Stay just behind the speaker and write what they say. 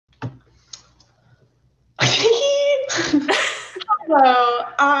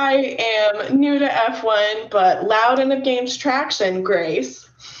I am new to F1, but loud and have gained traction, Grace.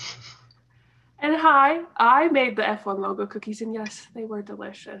 And hi, I made the F1 logo cookies, and yes, they were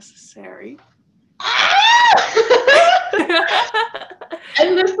delicious. Sari.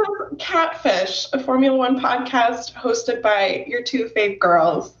 And this is CatF1sh, a Formula One podcast hosted by your two fave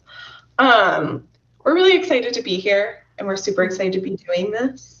girls. We're really excited to be here, and we're super excited to be doing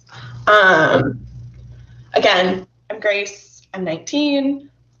this. Again, I'm Grace. I'm 19.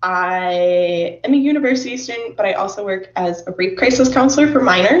 I am a university student, but I also work as a rape crisis counselor for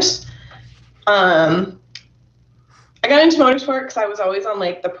minors. I got into motorsport because I was always on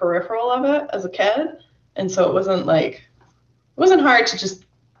like the peripheral of it as a kid, and so it wasn't hard to just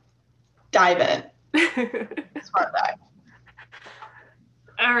dive in. Smart dive.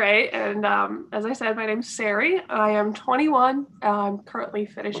 All right, and as I said, my name's Sari. I am 21. I'm currently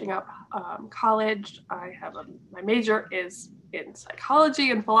finishing up college. My major is in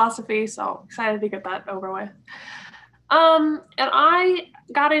psychology and philosophy, so excited to get that over with. And I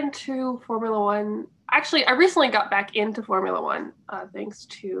got into Formula One. Actually, I recently got back into Formula One thanks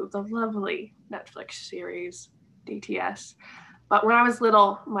to the lovely Netflix series DTS. But when I was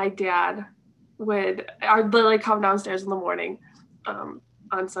little, my dad I'd literally come downstairs in the morning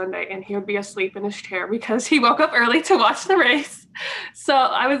on Sunday, and he would be asleep in his chair because he woke up early to watch the race. So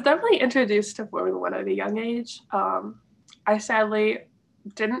I was definitely introduced to Formula One at a young age. I sadly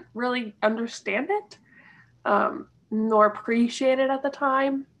didn't really understand it, nor appreciate it at the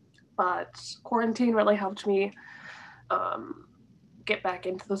time, but quarantine really helped me get back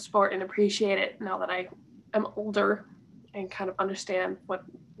into the sport and appreciate it now that I am older and kind of understand what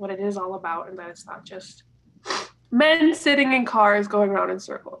it is all about, and that it's not just men sitting in cars going around in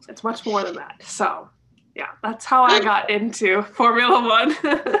circles. It's much more than that. So yeah, that's how I got into Formula One.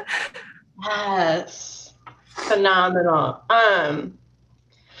 Yes. Phenomenal.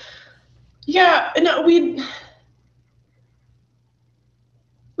 Yeah, no, we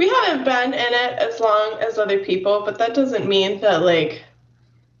haven't been in it as long as other people, but that doesn't mean that like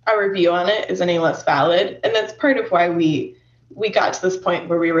our view on it is any less valid. And that's part of why we got to this point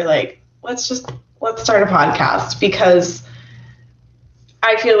where we were like, let's start a podcast, because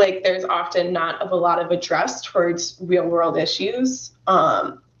I feel like there's often not a lot of address towards real world issues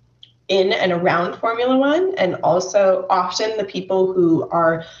in and around Formula One. And also often the people who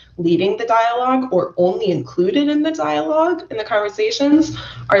are leading the dialogue or only included in the dialogue, in the conversations,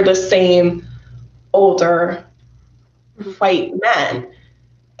 are the same older white men.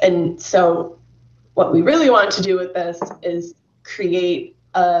 And so what we really want to do with this is create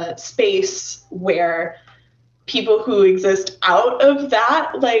a space where people who exist out of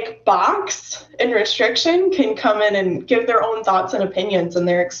that like box and restriction can come in and give their own thoughts and opinions and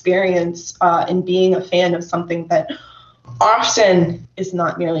their experience in being a fan of something that often is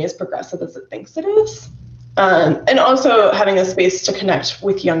not nearly as progressive as it thinks it is. And also having a space to connect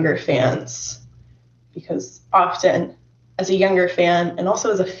with younger fans, because often as a younger fan, and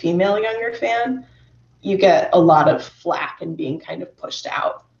also as a female younger fan, you get a lot of flack and being kind of pushed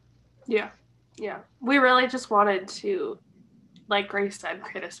out. Yeah. We really just wanted to, like Grace said,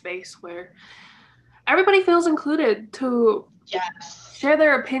 create a space where everybody feels included to share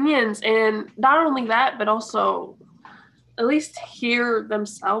their opinions, and not only that, but also at least hear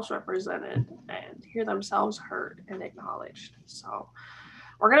themselves represented and hear themselves heard and acknowledged. So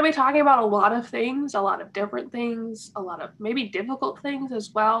we're going to be talking about a lot of things, a lot of different things, a lot of maybe difficult things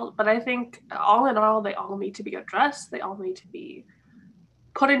as well. But I think all in all, they all need to be addressed. They all need to be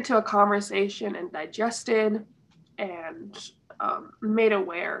put into a conversation and digested and made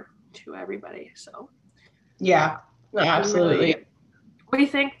aware to everybody. So yeah, no, absolutely. We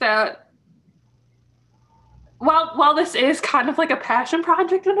think that while this is kind of like a passion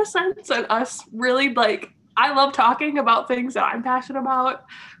project in a sense, and us really like, I love talking about things that I'm passionate about.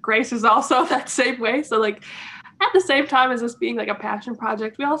 Grace is also that same way. So like at the same time as this being like a passion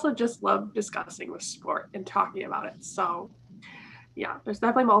project, we also just love discussing the sport and talking about it. So yeah, there's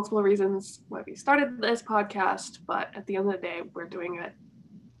definitely multiple reasons why we started this podcast, but at the end of the day, we're doing it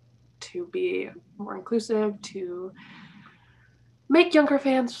to be more inclusive, to make younger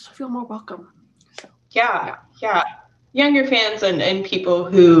fans feel more welcome. So, yeah. Younger fans and people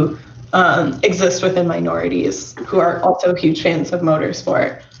who exist within minorities who are also huge fans of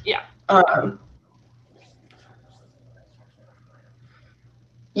motorsport. Yeah.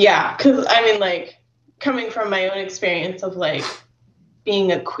 Yeah, because I mean, like, coming from my own experience of like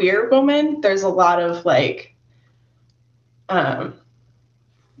being a queer woman, there's a lot of like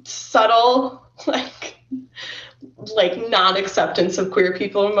subtle like non-acceptance of queer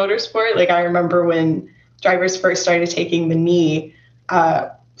people in motorsport. Like I remember when drivers first started taking the knee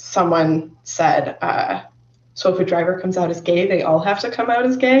someone said, so if a driver comes out as gay, they all have to come out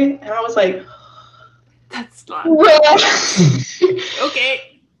as gay? And I was like, that's not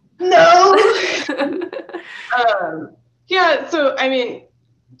okay. No. Yeah, so I mean,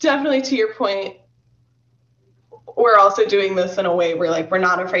 definitely to your point, we're also doing this in a way where like we're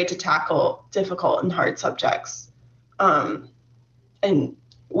not afraid to tackle difficult and hard subjects. And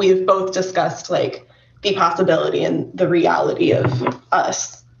we've both discussed like the possibility and the reality of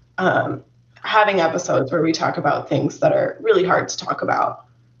us having episodes where we talk about things that are really hard to talk about.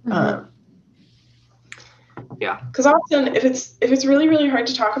 Yeah, because often if it's really, really hard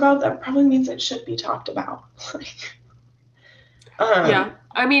to talk about, that probably means it should be talked about. Yeah,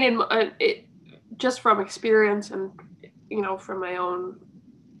 I mean, just from experience and from my own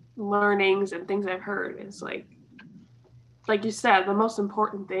learnings and things I've heard, is like you said, the most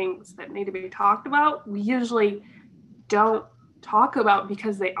important things that need to be talked about, we usually don't talk about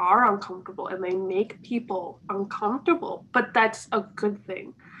because they are uncomfortable and they make people uncomfortable, but that's a good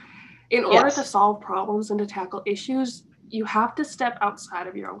thing. In order to solve problems and to tackle issues, you have to step outside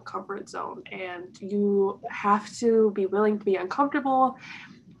of your own comfort zone, and you have to be willing to be uncomfortable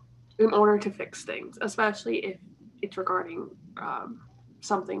in order to fix things, especially if it's regarding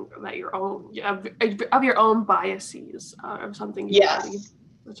something that your own of your own biases, of something you've studied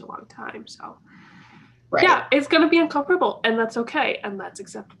such a long time. So yeah, it's going to be uncomfortable, and that's okay, and that's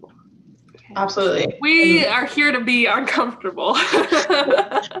acceptable. Absolutely. We are here to be uncomfortable.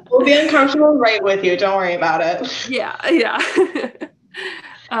 We'll be uncomfortable right with you. Don't worry about it. Yeah.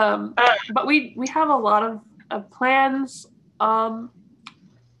 But we have a lot of plans for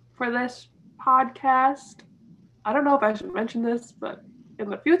this podcast. I don't know if I should mention this, but in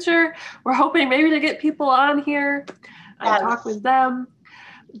the future, we're hoping maybe to get people on here and talk with them.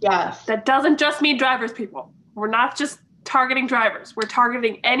 Yes. That doesn't just mean drivers, people. We're not just targeting drivers. We're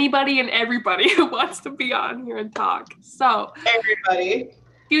targeting anybody and everybody who wants to be on here and talk. So everybody.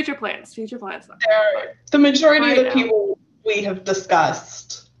 Future plans. The majority of the people we have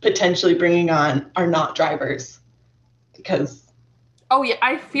discussed potentially bringing on are not drivers, because. Oh yeah,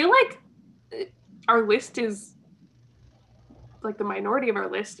 I feel like our list is like the minority of our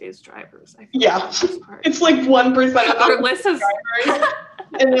list is drivers. It's like 1% of our list is drivers,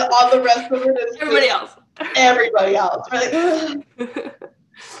 and all the rest of it is everybody else. Everybody else.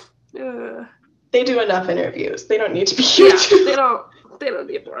 They do enough interviews. They don't need to be here. Yeah, they don't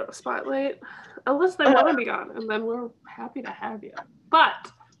need more of a spotlight unless they want to be on, and then we're happy to have you.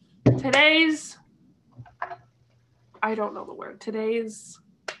 But today's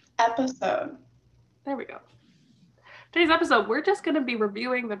episode. There we go. Today's episode, we're just going to be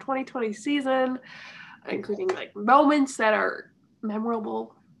reviewing the 2020 season, including like moments that are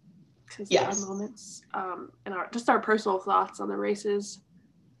memorable. Moments, and our personal thoughts on the races,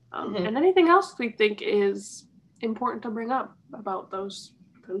 and anything else we think is important to bring up about those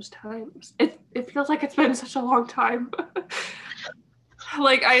times. It feels like it's been such a long time.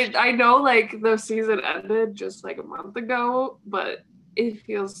 Like I know like the season ended just like a month ago, but it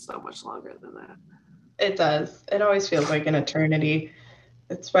feels so much longer than that. It does. It always feels like an eternity.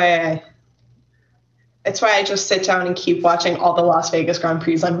 It's why I just sit down and keep watching all the Las Vegas Grand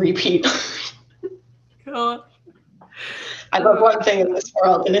Prix on repeat. Cool. I love one thing in this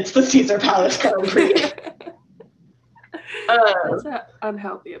world, and it's the Caesar Palace Grand Prix. That's an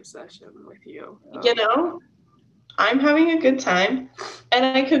unhealthy obsession with you. I'm having a good time, and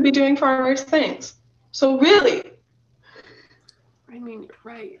I could be doing far worse things. So really. I mean,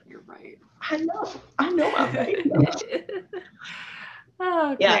 you're right. I know I'm right. Okay.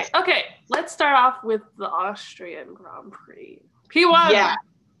 Yes. Okay, let's start off with the Austrian Grand Prix. P1,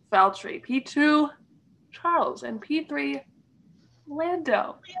 Valtteri. P2, Charles. And P3,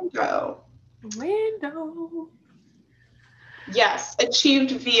 Lando. Yes,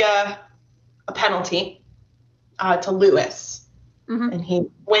 achieved via a penalty to Lewis. Mm-hmm. And he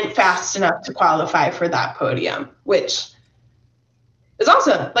went fast enough to qualify for that podium, which is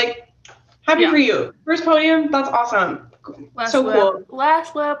awesome. Like, happy for you. First podium, that's awesome. Cool.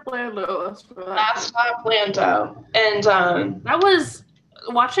 Last lap Lando. Last lap Lando. And that was,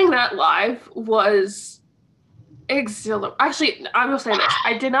 watching that live was exhilarating. Actually, I will say this.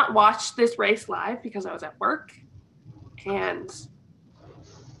 I did not watch this race live because I was at work. And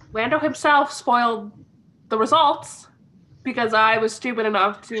Lando himself spoiled the results because I was stupid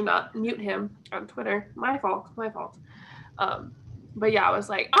enough to not mute him on Twitter. My fault. But yeah, I was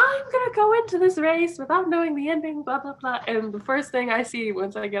like, I'm going to go into this race without knowing the ending, blah, blah, blah. And the first thing I see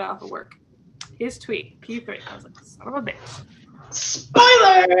once I get off of work, his tweet, P3. I was like, son of a bitch.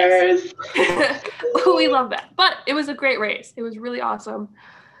 Spoilers! We love that. But it was a great race. It was really awesome.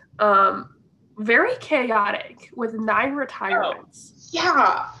 Very chaotic with 9 retirements. Oh,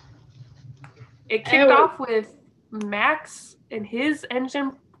 yeah. It kicked off with Max and his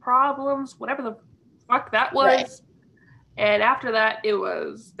engine problems, whatever the fuck that was. Right. And after that, they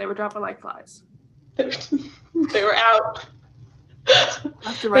were dropping like flies. They were out.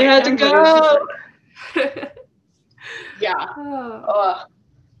 Left and right. They had to go. Yeah.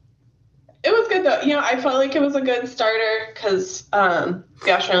 It was good though. I felt like it was a good starter because the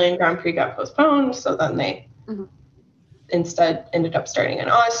Australian Grand Prix got postponed, so then they instead ended up starting in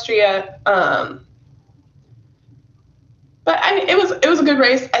Austria. But it was a good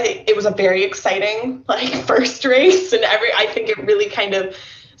race. I think it was a very exciting first race, and I think it really kind of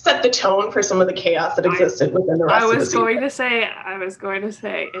set the tone for some of the chaos that existed within the rest of the season. I was going to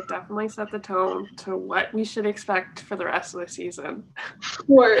say it definitely set the tone to what we should expect for the rest of the season.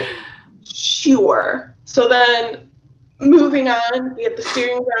 For sure. So then moving on, we have the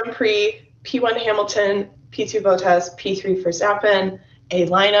Steering Grand Prix, P1 Hamilton, P2 Bottas, P3 Verstappen, a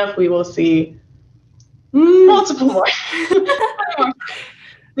lineup we will see multiple more.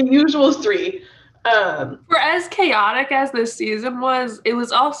 The usual 3. For as chaotic as this season was, it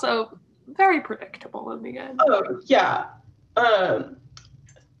was also very predictable in the end. Oh, yeah.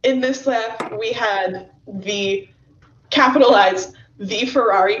 In this lap, we had the capitalized the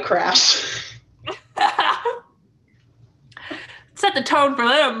Ferrari crash. Set the tone for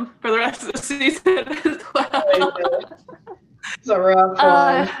them for the rest of the season as well. It's a rough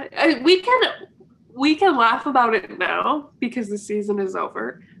one. We can laugh about it now because the season is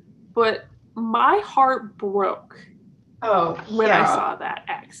over, but my heart broke when I saw that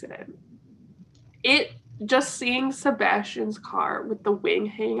accident. Just seeing Sebastian's car with the wing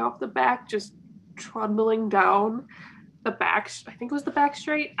hanging off the back, just trundling down the back. I think it was the back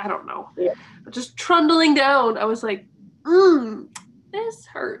straight. I don't know. Yeah. But just trundling down. I was like, this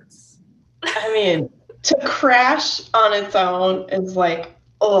hurts. I mean, to crash on its own is like,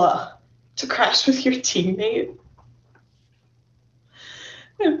 ugh. To crash with your teammate.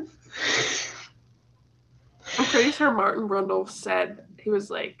 I'm pretty sure Martin Brundle said, he was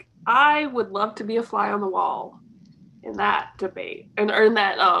like, I would love to be a fly on the wall in that debate or in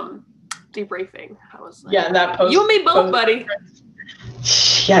that debriefing. I was like, yeah, that post. You and me both, buddy.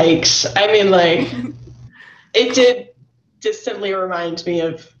 Yikes. I mean, it did distantly remind me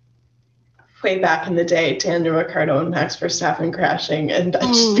of way back in the day, Daniel Ricciardo and Max Verstappen crashing and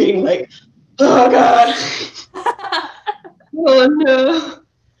just being like, oh God. Oh no.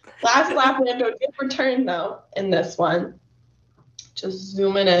 Last lap, Lando did return though in this one. Just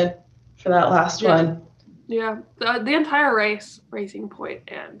zooming in for that last one. Yeah, the entire Racing Point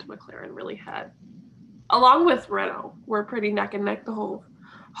and McLaren really had, along with Renault, were pretty neck and neck the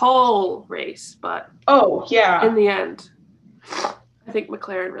whole race. But in the end, I think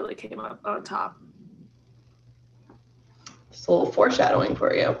McLaren really came up on top. It's a little foreshadowing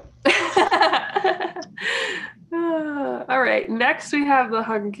for you. All right, next we have the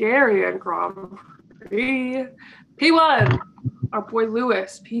Hungarian Grand Prix. P1, our boy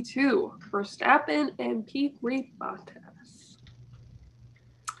Lewis. P2, Verstappen, and P3, Bottas.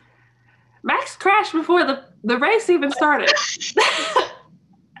 Max crashed before the race even started.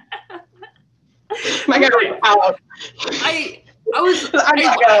 My God, out. I was. I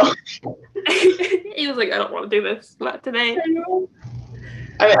gotta go. He was like, I don't want to do this. Not today.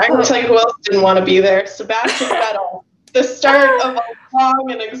 I can tell you who else didn't want to be there. Sebastian Vettel. The start of a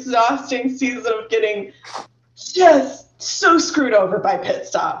long and exhausting season of getting just so screwed over by pit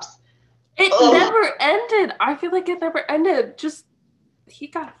stops. It never ended. I feel like it never ended. Just, he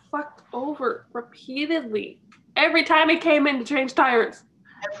got fucked over repeatedly. Every time he came in to change tires.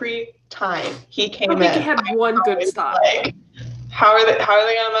 Every time he came in. I think he had one good stop. Like, how are they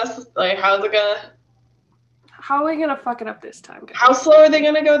gonna mess? Like, how are we gonna fuck it up this time, guys? How slow are they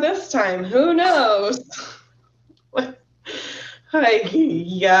gonna go this time? Who knows?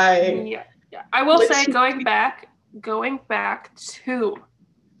 Yeah. I will say, going back to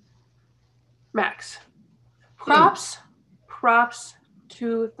Max, props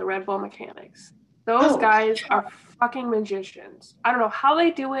to the Red Bull mechanics. Those guys are fucking magicians. I don't know how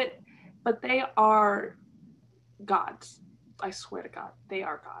they do it, but they are gods. I swear to God, they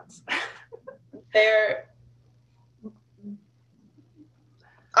are gods.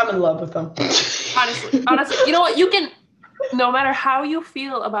 I'm in love with them. Honestly, you know what? You can, no matter how you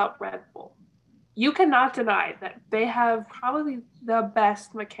feel about Red Bull, you cannot deny that they have probably the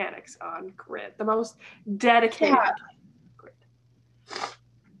best mechanics on grid, the most dedicated grid.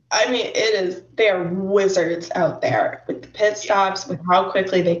 I mean, they are wizards out there with the pit stops, with how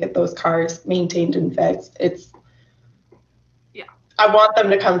quickly they get those cars maintained and fixed. Yeah. I want them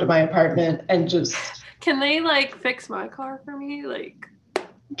to come to my apartment and just. Can they like fix my car for me? Like,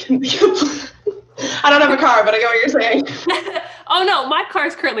 I don't have a car, but I get what you're saying. Oh no, my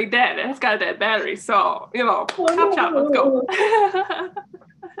car's currently dead. It's got a dead battery, so chop, let's go. I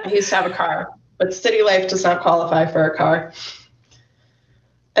used to have a car, but city life does not qualify for a car.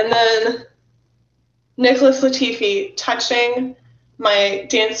 And then Nicholas Latifi touching my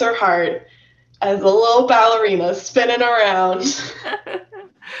dancer heart as a little ballerina spinning around.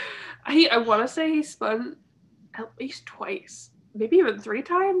 I want to say he spun at least twice, maybe even 3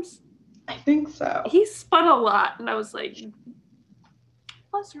 times. I think so. He spun a lot, and I was like,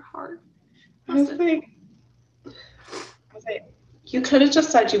 bless your heart. I was like, you could have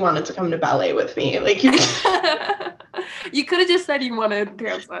just said you wanted to come to ballet with me. Like you could have just said you wanted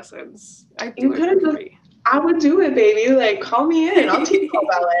dance lessons. I would do it, baby. Like, call me in. I'll teach you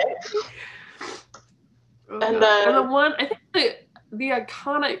ballet. And the one, I think the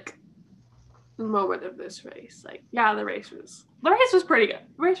iconic moment of this race, like, yeah, the race was pretty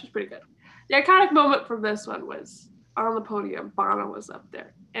good. The iconic moment from this one was on the podium. Bono was up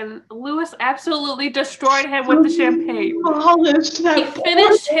there, and Lewis absolutely destroyed him with the champagne. He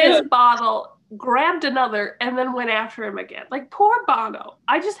finished his bottle, grabbed another, and then went after him again. Like, poor Bono.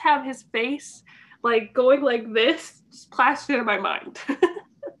 I just have his face, like, going like this, just plastered in my mind.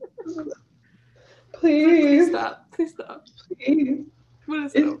 Please stop. Please. What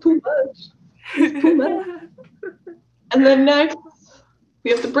is it's too much. And then next, we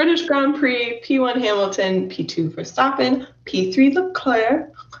have the British Grand Prix, P1 Hamilton, P2 Verstappen, P3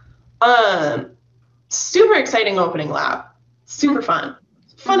 Leclerc. Super exciting opening lap. Super fun.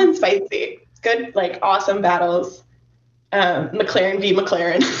 Fun and spicy. Good, like, awesome battles. McLaren v.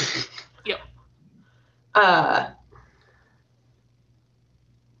 McLaren. Yep.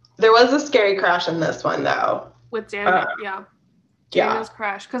 There was a scary crash in this one, though. With Daniel, yeah. Daniel's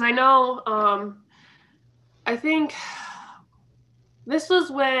crash. Because I know, I think this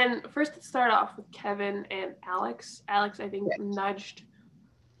was when first it started off with Kevin and Alex. Alex, I think, nudged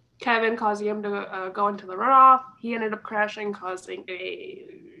Kevin, causing him to go into the runoff. He ended up crashing, causing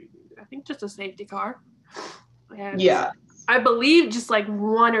I think just a safety car. And I believe just like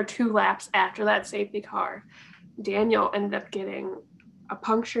 1 or 2 laps after that safety car, Daniel ended up getting a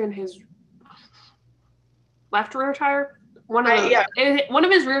puncture in his left rear tire. One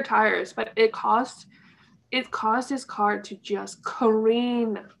of his rear tires, but it caused his car to just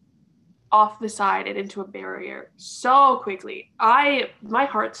careen off the side and into a barrier so quickly. My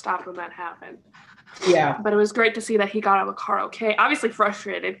heart stopped when that happened. Yeah. But it was great to see that he got out of the car okay. Obviously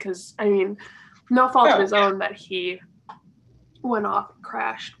frustrated because, I mean, no fault of his own that he went off and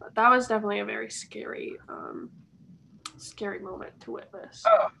crashed. But that was definitely a very scary moment to witness.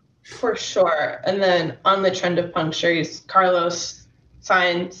 Oh, for sure. And then on the trend of punctures, Carlos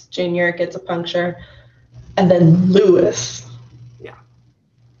Sainz Jr. gets a puncture. And then Lewis. Yeah.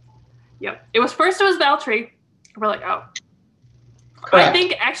 Yep. It was Valtteri. We're like, oh. Correct. I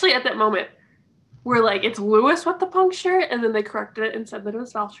think actually at that moment, we're like, it's Lewis with the puncture, and then they corrected it and said that it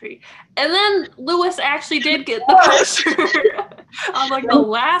was Valtteri. And then Lewis actually did get the puncture on like the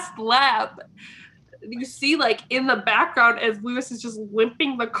last lap. You see, like, in the background as Lewis is just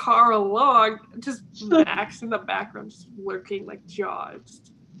limping the car along, just Max in the background just lurking like Jaws.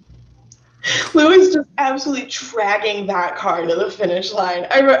 Lewis just absolutely dragging that car to the finish line.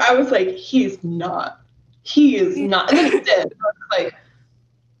 I was like, he is not. And then he did. Like,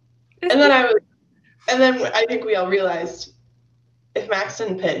 and then I think we all realized if Max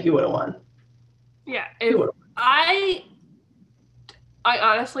didn't pit, he would have won. Yeah, I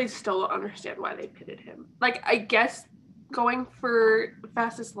honestly still don't understand why they pitted him. Like, I guess going for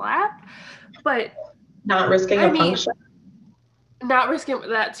fastest lap, but not risking a puncture. Not risking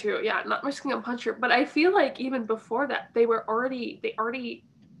that too. Yeah, not risking a puncture. But I feel like even before that, they already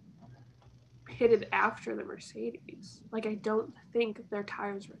pitted after the Mercedes. Like, I don't think their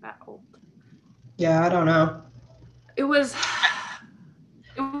tires were that old. Yeah, I don't know. It was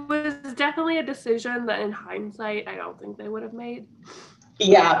definitely a decision that in hindsight, I don't think they would have made.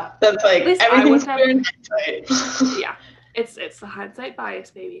 Yeah, that's like everything's clear in hindsight. Yeah, it's the hindsight bias,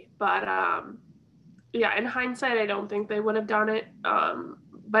 baby. But yeah, in hindsight, I don't think they would have done it.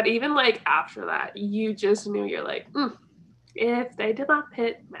 But even like after that, you just knew, you're like, if they did not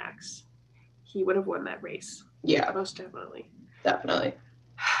pit Max, he would have won that race. Yeah, most definitely. Definitely.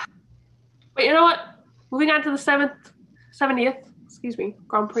 But you know what? Moving on to the 70th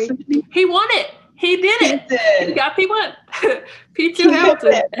Grand Prix. He won it. He did it. He got P1. P2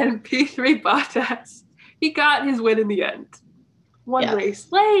 Hamilton and P3 Bottas. He got his win in the end. One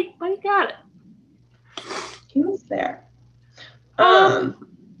race late, but he got it. He was there. I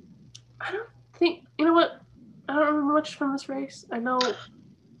don't think, you know what? I don't remember much from this race. I know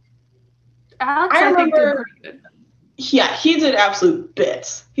Alex, I think, did pretty good. Yeah, he did absolute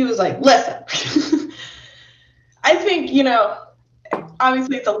bits. He was like, listen. I think,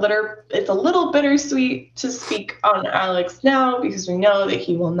 obviously it's a little bittersweet to speak on Alex now because we know that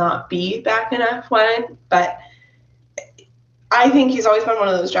he will not be back in F1, but I think he's always been one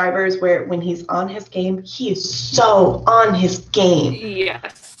of those drivers where when he's on his game, he is so on his game.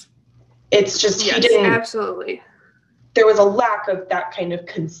 Yes. It's just he didn't. Absolutely. There was a lack of that kind of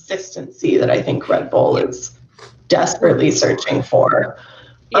consistency that I think Red Bull is desperately searching for.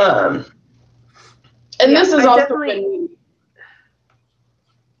 Yeah. And this is also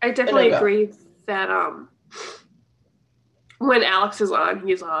I definitely agree that when Alex is on,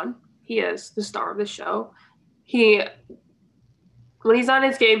 he's on. He is the star of the show. When he's on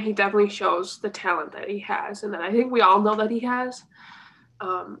his game, he definitely shows the talent that he has, and that I think we all know that he has.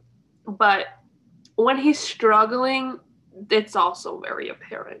 But when he's struggling, it's also very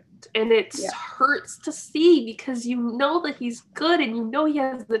apparent, and it hurts to see because you know that he's good and you know he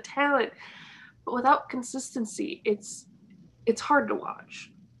has the talent, but without consistency, it's hard to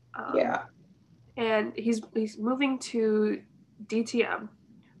watch. And he's moving to DTM,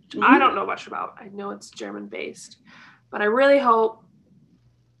 which I don't know much about. I know it's German based, but I really hope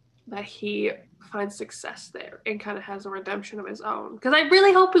that he finds success there and kind of has a redemption of his own, because I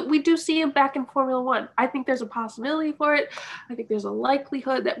really hope we do see him back in Formula One. I think there's a possibility for it. I think there's a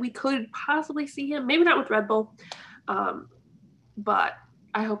likelihood that we could possibly see him, maybe not with Red Bull, but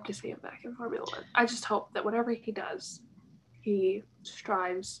I hope to see him back in Formula One. I just hope that whatever he does, he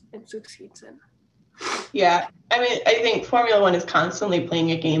strives and succeeds in. Yeah, I mean, I think Formula One is constantly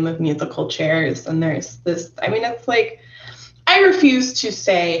playing a game of musical chairs, and there's this, I mean, it's like, I refuse to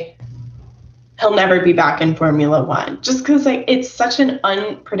say he'll never be back in Formula One, just because, like, it's such an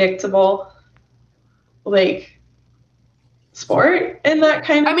unpredictable, like, sport in that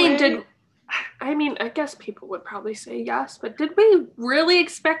kind of way. I guess people would probably say yes, but did we really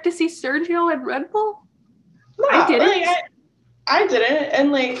expect to see Sergio and Red Bull? No, I didn't. I didn't,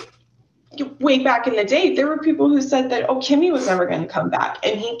 and, like, way back in the day, there were people who said that, Kimi was never going to come back,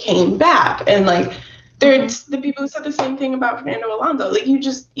 and he came back, and, like, there's the people who said the same thing about Fernando Alonso. Like, you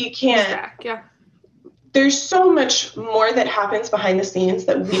can't. Back, yeah. There's so much more that happens behind the scenes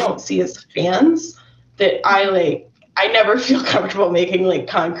that we don't see as fans that I never feel comfortable making, like,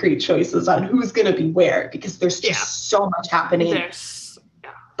 concrete choices on who's going to be where, because there's just so much happening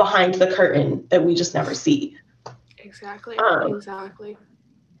behind the curtain that we just never see. Exactly. Exactly.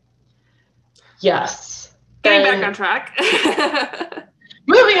 Yes. Getting back on track.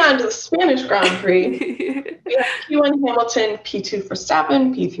 Moving on to the Spanish Grand Prix, we have P1 Hamilton, P2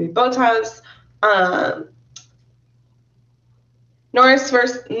 Verstappen, P3 Bottas.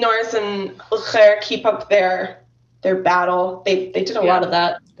 Norris and Leclerc keep up their battle. They did a lot of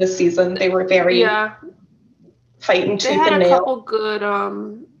that this season. They were very fighting tooth and nail. They had a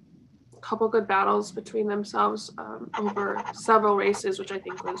couple good battles between themselves over several races, which I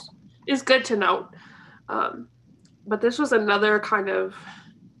think is good to note. But this was another kind of,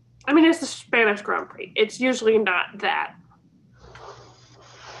 I mean, it's the Spanish Grand Prix. It's usually not that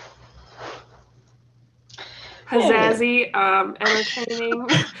pizzazzy, entertaining.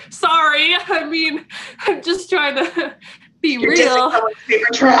 Sorry, I mean, I'm just trying to be real.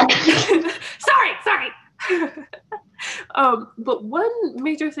 Favorite track. Sorry. But one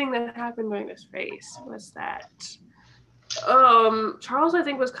major thing that happened during this race was that Charles, I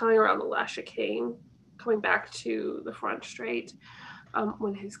think, was coming around the last chicane, coming back to the front straight,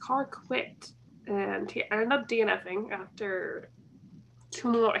 when his car quit, and he ended up DNFing after two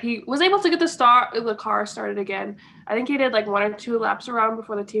more. He was able to get the car started again. I think he did like 1 or 2 laps around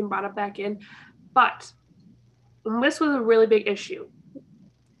before the team brought it back in. But this was a really big issue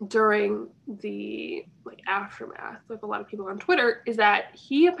during the aftermath with a lot of people on Twitter, is that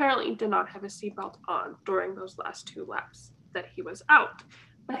he apparently did not have his seatbelt on during those last 2 laps that he was out,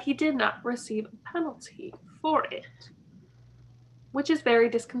 but he did not receive a penalty for it, which is very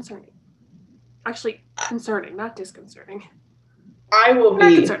disconcerting. Actually, concerning, not disconcerting. I will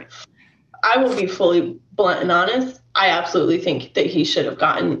be fully blunt and honest. I absolutely think that he should have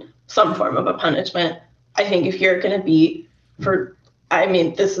gotten some form of a punishment. I think if you're going to be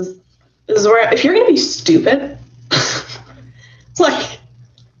this is where, if you're going to be stupid, like,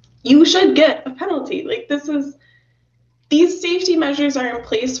 you should get a penalty. Like, these safety measures are in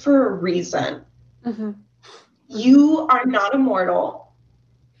place for a reason. You are not immortal.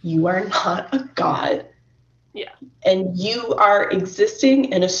 You are not a god. Yeah. And you are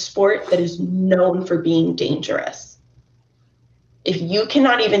existing in a sport that is known for being dangerous. If you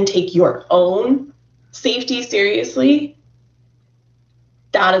cannot even take your own safety seriously,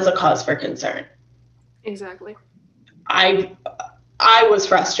 that is a cause for concern. Exactly. I was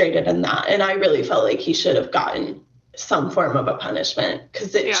frustrated in that, and I really felt like he should have gotten some form of a punishment,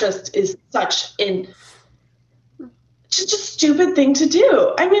 because it just is such just a stupid thing to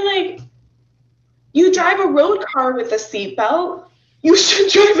do. I mean, like, you drive a road car with a seatbelt. You should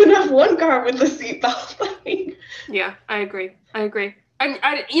drive an F1 car with a seatbelt. Yeah, I agree. I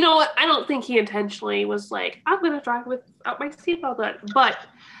you know what? I don't think he intentionally was like, I'm gonna drive without my seatbelt on. But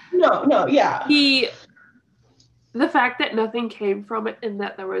no, yeah. The fact that nothing came from it and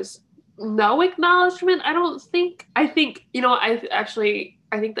that there was no acknowledgement, I think, you know, I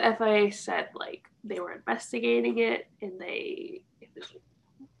think the FIA said like they were investigating it, and they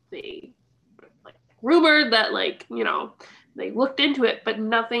like rumored that, like, you know, they looked into it, but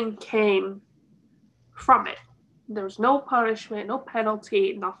nothing came from it. There was no punishment, no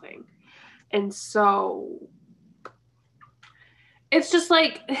penalty, nothing. And so it's just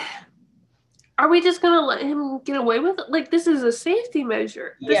like, are we just going to let him get away with it? Like, this is a safety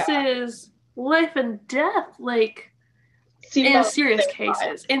measure. This is life and death. Like, in serious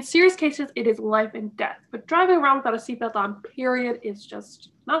cases. In serious cases, it is life and death. But driving around without a seatbelt on, period, is just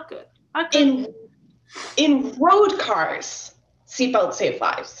not good. Not good. In road cars, seatbelts save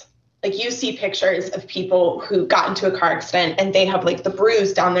lives. Like, you see pictures of people who got into a car accident and they have like the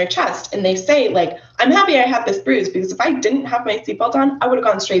bruise down their chest, and they say like, I'm happy I have this bruise, because if I didn't have my seatbelt on, I would have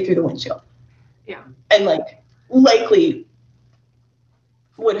gone straight through the windshield. Yeah. And like likely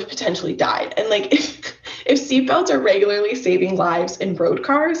would have potentially died. And like, if seatbelts are regularly saving lives in road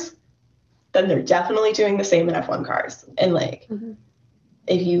cars, then they're definitely doing the same in F1 cars. And like,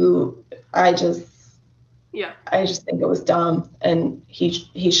 I just think it was dumb, and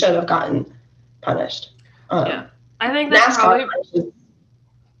he should have gotten punished. I think that's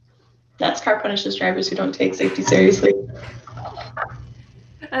NASCAR punishes drivers who don't take safety seriously.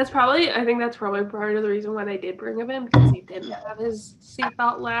 I think that's probably part of the reason why they did bring him in, because he didn't have his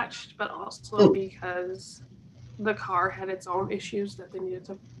seatbelt latched, but also because the car had its own issues that they needed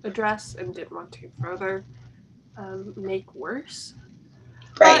to address and didn't want to further make worse.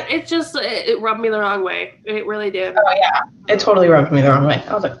 Right. But it rubbed me the wrong way. It really did. Oh yeah, it totally rubbed me the wrong way.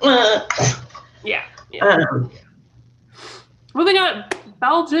 I was like, yeah. Moving on,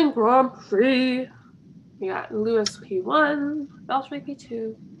 Belgian Grand Prix. We got Lewis P1, Valtteri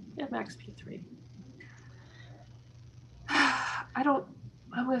P2, and Max P3. I'm going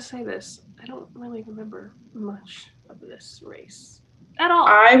to say this. I don't really remember much of this race at all.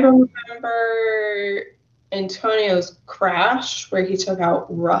 I remember Antonio's crash where he took out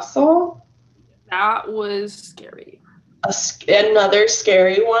Russell. That was scary. Another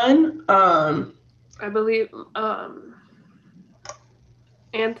scary one. I believe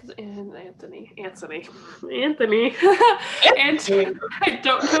Anthony. I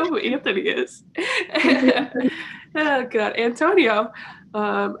don't know who Anthony is. Oh God, Antonio.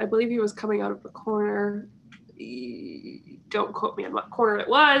 I believe he was coming out of the corner. Don't quote me on what corner it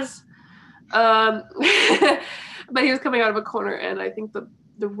was. But he was coming out of a corner, and I think the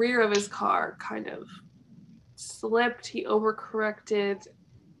rear of his car kind of slipped. He overcorrected,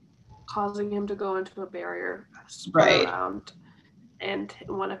 causing him to go into a barrier, spun around, and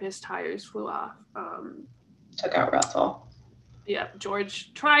one of his tires flew off. Took out Russell. Yeah,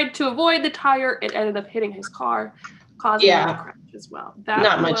 George tried to avoid the tire. It ended up hitting his car, causing him to crash as well.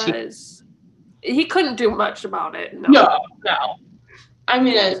 He couldn't do much about it. No. I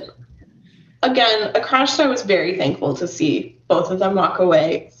mean, again, a crash that I was very thankful to see both of them walk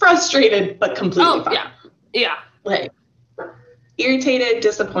away, frustrated but completely fine. Yeah. Like, irritated,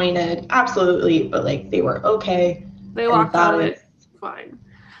 disappointed, absolutely, but like they were okay. They walked out of it fine.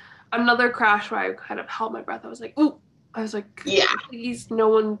 Another crash where I kind of held my breath. I was like, ooh. I was like, please, no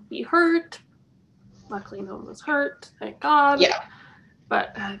one be hurt. Luckily, no one was hurt. Thank God. Yeah.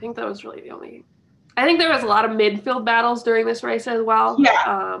 But I think that was really the only. I think there was a lot of midfield battles during this race as well.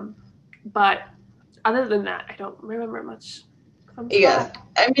 Yeah. But other than that, I don't remember much. Yeah.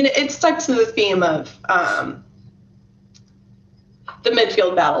 I mean, it stuck to the theme of the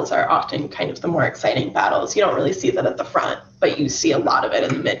midfield battles are often kind of the more exciting battles. You don't really see that at the front, but you see a lot of it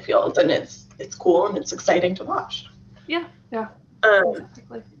in the midfield, and it's cool and it's exciting to watch. Yeah.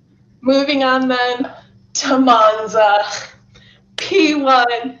 Exactly. Moving on then to Monza,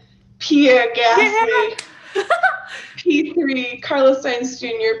 P1, Pierre Gasly, P3, Carlos Sainz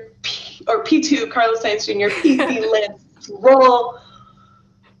Jr., P2, Carlos Sainz Jr., P3, Lance Stroll.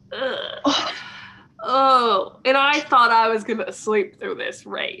 Oh, and I thought I was gonna sleep through this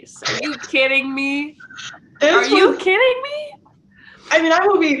race. Are you kidding me? Are you kidding me? I mean, I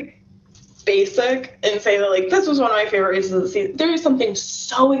will be basic and say that, like, this was one of my favorite races of the season. There is something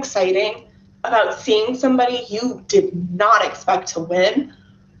so exciting about seeing somebody you did not expect to win.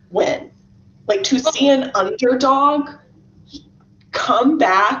 Like, to see an underdog come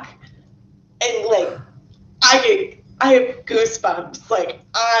back and, like, I have goosebumps. Like,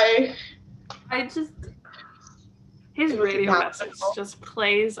 his radio message just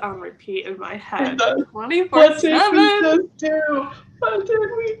plays on repeat in my head 24/7. What did we just do? What did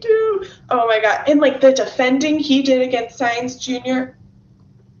we do? Oh my God. And like the defending he did against Sainz Jr.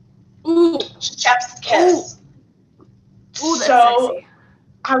 Ooh. Chef's kiss. Ooh, that's sexy.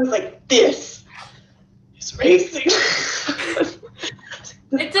 I was like, this is racing.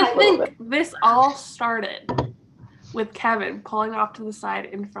 And to think this all started with Kevin pulling off to the side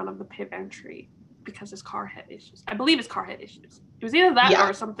in front of the pit entry because his car had issues. I believe his car had issues. It was either that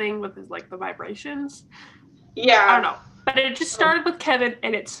or something with his, like, the vibrations. Yeah. I don't know. But it just started with Kevin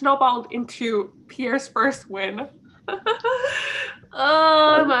and it snowballed into Pierre's first win.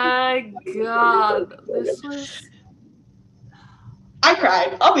 Oh my God. This was... I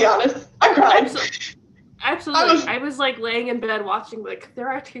cried. I'll be honest. I cried. Absolutely. I was like laying in bed watching, like, there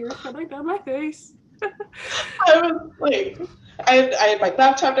are tears coming down my face. I was like, I had my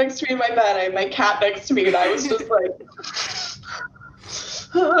laptop next to me in my bed, I had my cat next to me, and I was just like,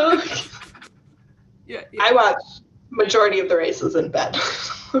 yeah. I watched majority of the races in bed.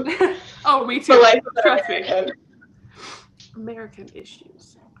 Oh, me too. Trust me. American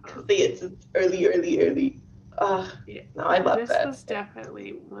issues. Because it's early. No, I love this. This was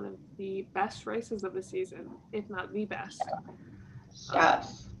definitely one of the best races of the season, if not the best.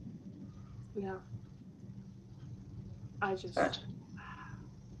 Yes. Yeah. I just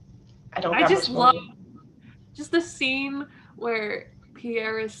love just the scene where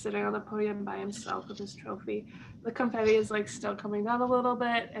Pierre is sitting on the podium by himself with his trophy. The confetti is like still coming down a little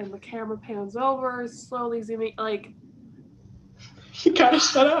bit, and the camera pans over, slowly zooming. Like, you gotta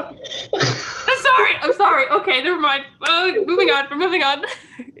shut up. I'm sorry. Okay, never mind. Moving on.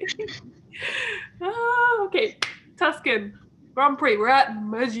 Okay, Tuscan Grand Prix. We're at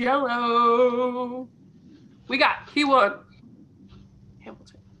Mugello. We got P1,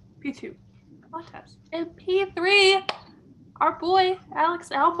 Hamilton, P2, Bottas, and P3, our boy Alex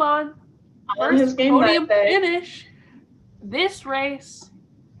Albon. First podium finish. This race,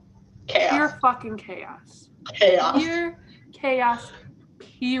 pure fucking chaos. Pure chaos,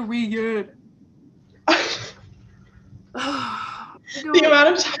 period. The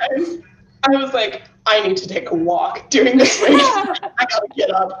amount of times I was like, I need to take a walk during this race. I gotta get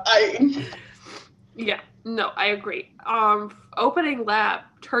up. Yeah, no, I agree. Opening lap,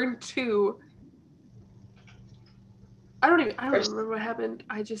 turn 2. I don't remember what happened.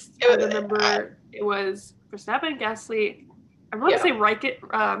 I remember it was Verstappen, Gasly. I want to say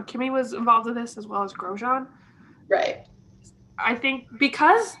Raikkonen. Kimi was involved in this as well as Grosjean. Right. I think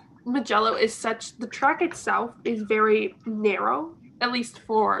because Mugello is the track itself is very narrow, at least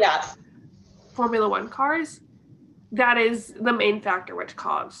for Formula One cars. That is the main factor which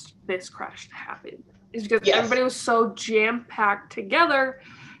caused this crash to happen. Is because everybody was so jam-packed together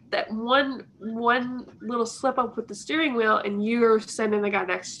that one little slip up with the steering wheel and you're sending the guy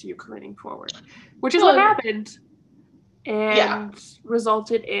next to you careening forward, which is what happened and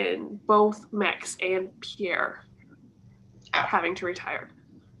resulted in both Max and Pierre having to retire.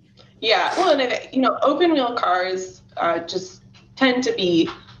 Yeah, well, and open wheel cars just tend to be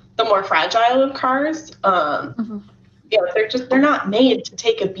the more fragile of cars. They're not made to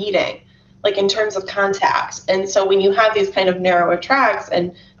take a beating, like in terms of contact. And so when you have these kind of narrower tracks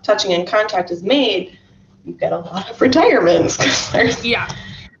and touching and contact is made, you get a lot of retirements. And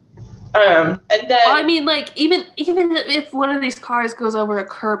then, well, I mean, like even if one of these cars goes over a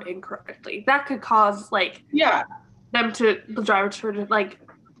curb incorrectly, that could cause the driver to like.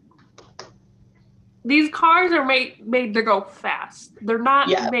 These cars are made to go fast. They're not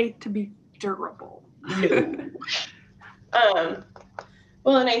made to be durable. No.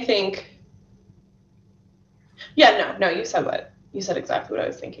 Well, and I think, you said exactly what I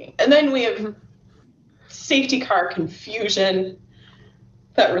was thinking. And then we have safety car confusion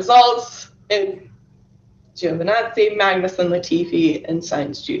that results in Giovinazzi, Magnussen, Latifi, and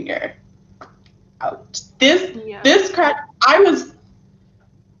Sainz Jr. out. This crash, I was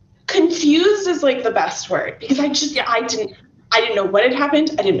confused is like the best word, because I didn't know what had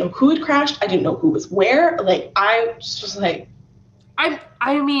happened. I didn't know who had crashed. I didn't know who was where. Like, I just was like,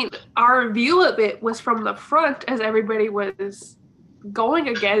 I mean, our view of it was from the front as everybody was going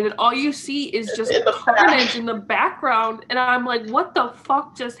again, and all you see is just carnage in the background, and I'm like, what the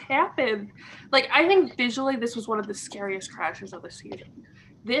fuck just happened? Like, I think visually this was one of the scariest crashes of the season.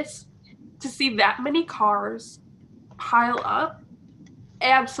 To see that many cars pile up,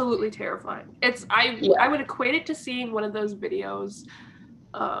 absolutely terrifying. I would equate it to seeing one of those videos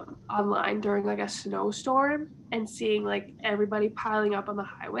online during like a snowstorm and seeing like everybody piling up on the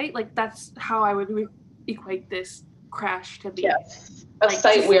highway. Like, that's how I would equate this crash to be. Yes, a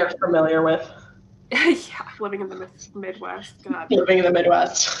sight we are familiar with. Yeah, living in the Midwest. God. Living in the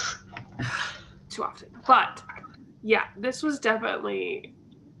Midwest. Too often. But yeah, this was definitely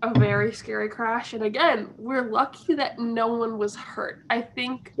a very scary crash. And again, we're lucky that no one was hurt. I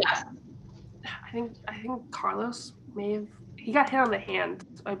think Carlos he got hit on the hand,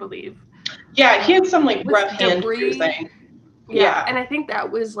 I believe. Yeah, he had some like rough hand bruising. Yeah, and I think that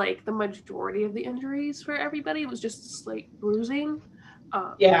was like the majority of the injuries for everybody. It was just slight bruising.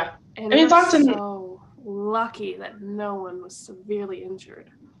 Yeah, and it's often so lucky that no one was severely injured.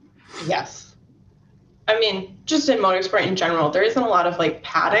 Yes, I mean, just in motorsport in general, there isn't a lot of like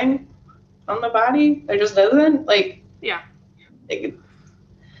padding on the body. There just isn't. Like, yeah.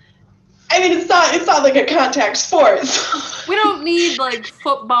 I mean, it's not like a contact sport. We don't need like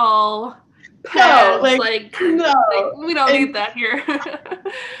football pads. No, we don't need that here.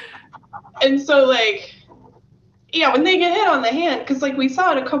 And so, like, yeah, when they get hit on the hand, because like we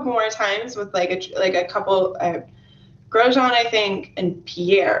saw it a couple more times with like a couple, Grosjean, I think, and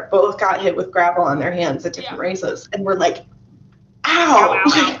Pierre both got hit with gravel on their hands at different races, and we're like, ow.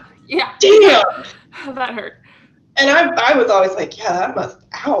 Ow. Yeah, damn, that hurt. And I was always like, yeah, that must,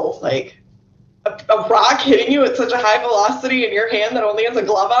 ow, like a rock hitting you at such a high velocity in your hand that only has a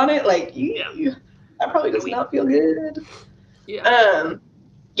glove on it, like, that probably does not feel good. Yeah.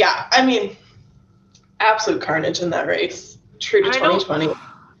 Yeah, I mean, absolute carnage in that race. True to 2020.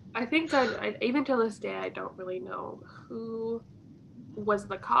 I think even to this day, I don't really know who was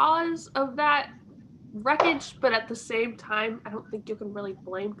the cause of that wreckage, but at the same time, I don't think you can really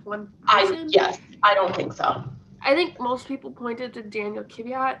blame one person. I don't think so. I think most people pointed to Daniel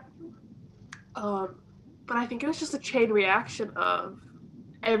Kvyat, but I think it was just a chain reaction of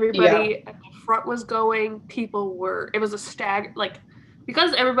everybody at the front was going, it was a stag, like,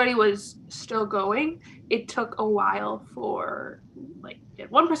 because everybody was still going, it took a while for, like,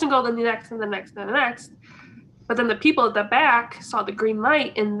 one person go, then the next, and the next, and the next. But then the people at the back saw the green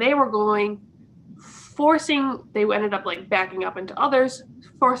light, and they were going, they ended up, like, backing up into others,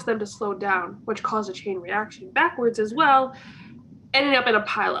 forced them to slow down, which caused a chain reaction backwards as well, ended up in a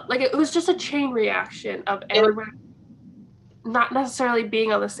pileup. Like, it was just a chain reaction of everybody not necessarily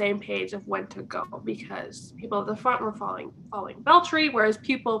being on the same page of when to go, because people at the front were following Beltry, whereas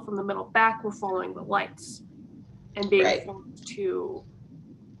people from the middle back were following the lights and being forced to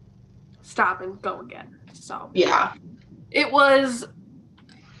stop and go again. So yeah, it was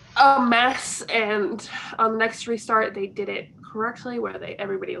a mess, and on the next restart they did it correctly, where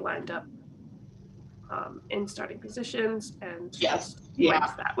everybody lined up in starting positions and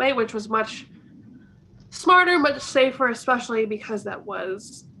went that way, which was much smarter, much safer, especially because that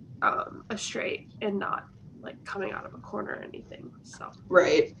was a straight and not like coming out of a corner or anything. So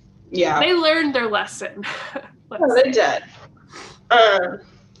they learned their lesson. They did.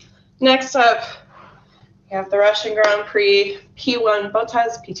 Next up, we have the Russian Grand Prix. P1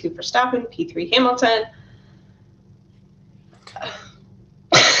 Bottas, P2 Verstappen, P3 Hamilton.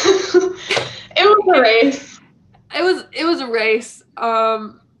 It was a race. It was a race.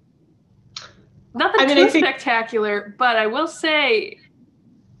 Nothing too spectacular, but I will say,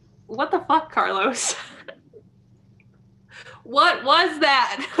 what the fuck, Carlos? What was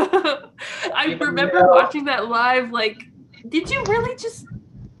that? I remember watching that live, like, did you really just...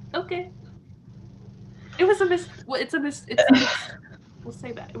 Okay. It was a we'll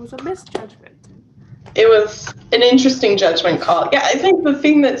say that. It was a misjudgment. It was an interesting judgment call. Yeah, I think the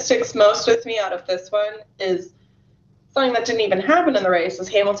thing that sticks most with me out of this one is something that didn't even happen in the race, is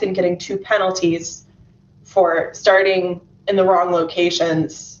Hamilton getting 2 penalties for starting in the wrong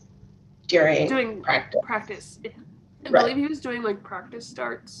locations during practice. I believe he was doing like practice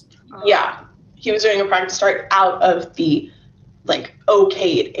starts. He was doing a practice start out of the like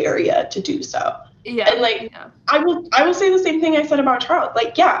okayed area to do so. Yeah. And I will say the same thing I said about Charles.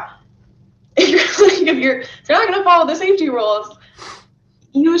 Like, if you're not going to follow the safety rules,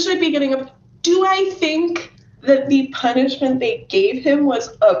 you should be getting a... Do I think that the punishment they gave him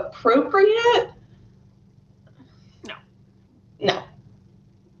was appropriate?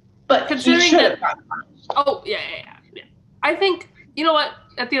 But considering he should have gotten punished. Oh, yeah. I think, you know what?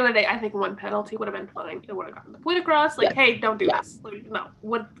 At the end of the day, I think one penalty would have been fine. It would have gotten the point across. Like, hey, don't do this. Like, no,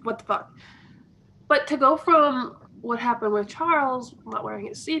 what the fuck? But to go from what happened with Charles not wearing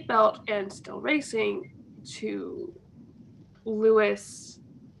his seatbelt and still racing to Lewis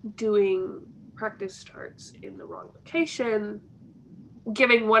doing practice starts in the wrong location,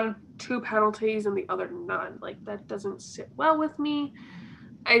 giving one 2 penalties and the other none, like that doesn't sit well with me.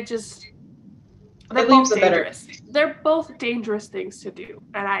 They're both dangerous. They're both dangerous things to do,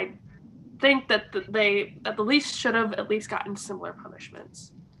 and I think that they at the least should have at least gotten similar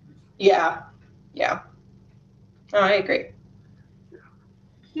punishments. Yeah. Oh, I agree.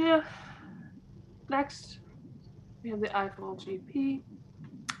 Yeah. Next, we have the Eiffel GP.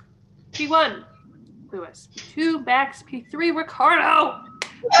 P1, Lewis. P2, Max. P3, Ricardo.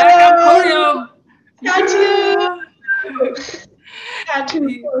 Back on podium.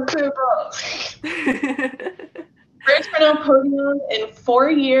 First Renault podium in 4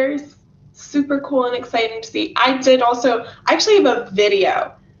 years. Super cool and exciting to see. I actually have a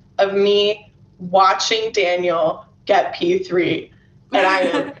video of me watching Daniel get P3, and I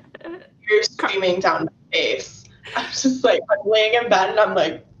am screaming down my face. I'm just like, I'm laying in bed, and I'm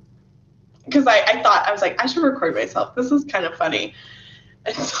like, because I thought, I was like, I should record myself. This is kind of funny.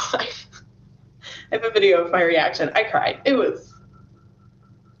 And so I have a video of my reaction. I cried. It was.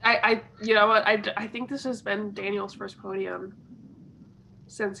 You know what? I think this has been Daniel's first podium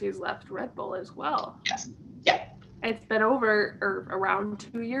since he's left Red Bull as well. Yes. Yeah. It's been around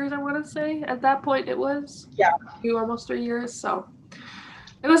 2 years, I want to say. At that point, it was. Yeah. Almost 3 years. So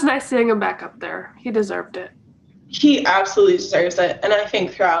it was nice seeing him back up there. He deserved it. He absolutely deserves it. And I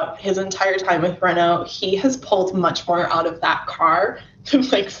think throughout his entire time with Renault, he has pulled much more out of that car than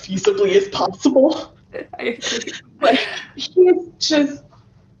like feasibly as possible. I agree. Like,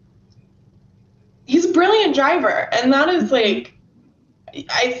 he's a brilliant driver. And that is like,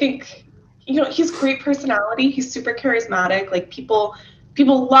 I think, he's great personality. He's super charismatic. Like people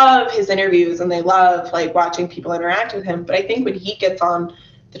love his interviews and they love like watching people interact with him. But I think when he gets on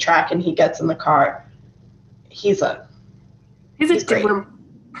the track and he gets in the car, he's a different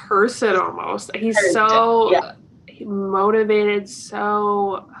person almost. He's so motivated,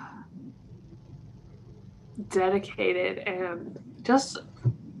 so dedicated, and just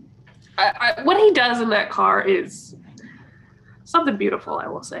what he does in that car is something beautiful, I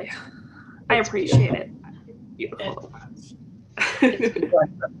will say. I appreciate it. Beautiful. It's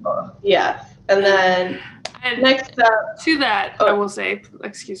wonderful. Yeah. And then next up to that, I will say,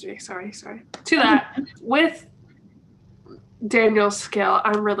 excuse me, sorry. To that, with Daniel's skill,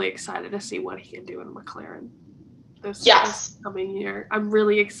 I'm really excited to see what he can do in McLaren this coming year. I'm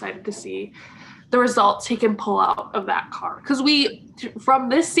really excited to see the results he can pull out of that car. Because from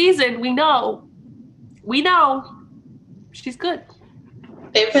this season, we know she's good.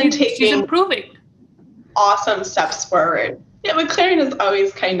 She's improving. Awesome steps forward. Yeah, McLaren has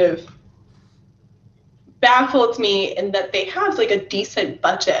always kind of baffled me in that they have like a decent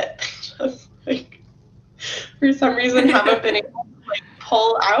budget. Just like for some reason haven't been able to like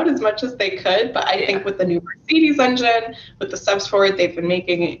pull out as much as they could. But I think with the new Mercedes engine, with the steps forward they've been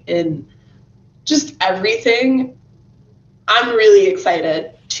making in just everything, I'm really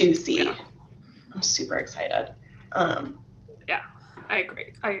excited to see. Yeah. I'm super excited. Yeah, I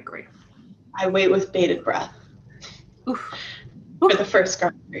agree. I wait with bated breath. Oof. For the first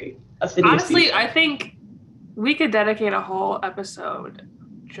Grand Prix of the new season. I think we could dedicate a whole episode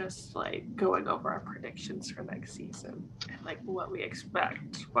just like going over our predictions for next season and like what we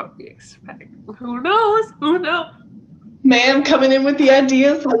expect. Who knows? Ma'am, coming in with the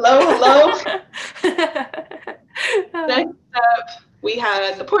ideas. Hello. Next up, we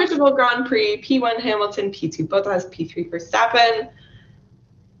had the Portugal Grand Prix, P1 Hamilton, P2 Bottas, P3 Verstappen.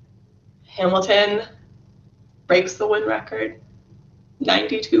 Hamilton breaks the win record.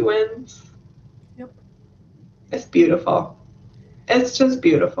 92 wins. Yep. It's beautiful. It's just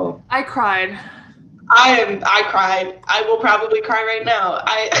beautiful. I cried. I cried. I will probably cry right now.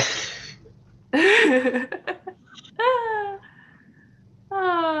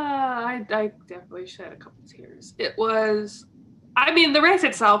 I definitely shed a couple tears. It was, the race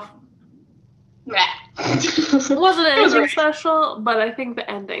itself wasn't anything special, but I think the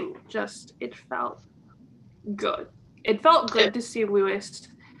ending it felt good. It felt good to see Lewis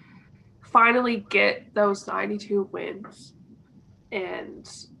finally get those 92 wins, and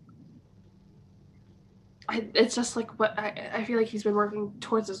it's just like what I feel like he's been working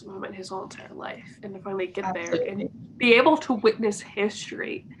towards this moment his whole entire life, and to finally get there and be able to witness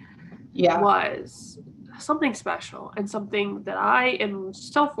history was something special and something that I am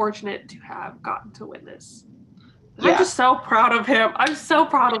so fortunate to have gotten to witness. I'm just so proud of him. I'm so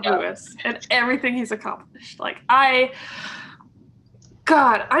proud of Lewis and everything he's accomplished. Like, I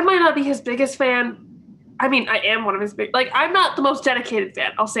might not be his biggest fan. I mean, I am one of his big, like, I'm not the most dedicated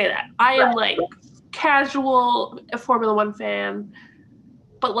fan. I'll say that. I am like casual Formula One fan,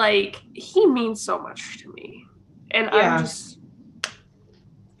 but like, he means so much to me. And I'm just,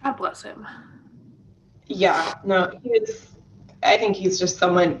 God bless him. Yeah, no, I think he's just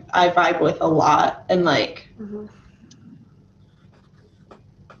someone I vibe with a lot, and like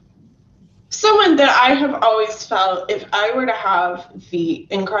someone that I have always felt, if I were to have the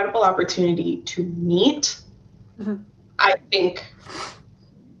incredible opportunity to meet, I think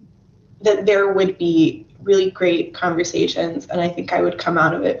that there would be really great conversations, and I think I would come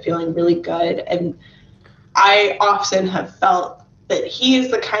out of it feeling really good. And I often have felt that he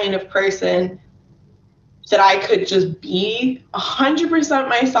is the kind of person that I could just be 100%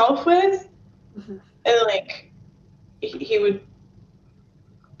 myself with, and like he would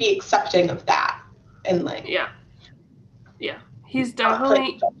be accepting of that, and like he's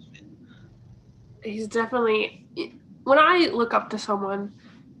definitely when I look up to someone,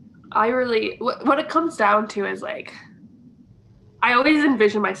 I really what it comes down to is like I always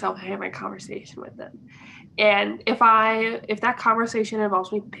envision myself having a conversation with them, and if that conversation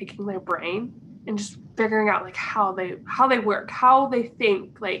involves me picking their brain and just figuring out like how they work, how they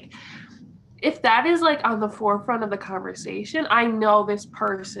think, like if that is like on the forefront of the conversation, I know this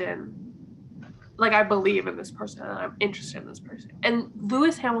person, like I believe in this person and I'm interested in this person. And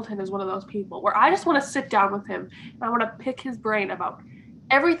Lewis Hamilton is one of those people where I just want to sit down with him and I want to pick his brain about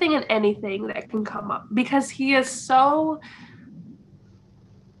everything and anything that can come up, because he is so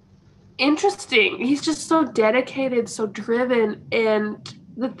interesting. He's just so dedicated, so driven, and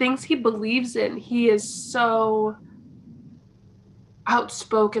the things he believes in, he is so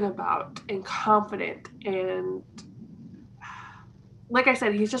outspoken about and confident, and like I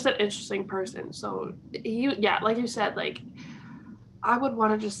said, he's just an interesting person. So like you said, like I would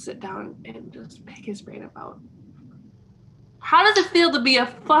want to just sit down and just pick his brain about how does it feel to be a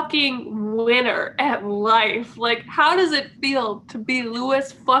fucking winner at life? Like, how does it feel to be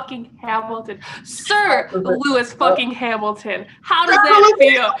Lewis fucking Hamilton? Sir Lewis fucking Hamilton. How does that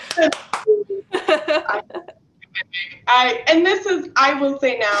feel? I will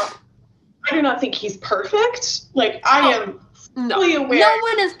say now, I do not think he's perfect. Like, I am fully aware. No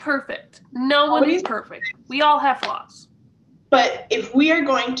one is perfect. No one is perfect. We all have flaws. But if we are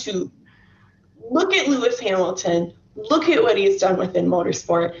going to look at Lewis Hamilton, look at what he's done within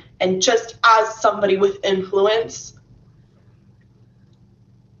motorsport, and just as somebody with influence,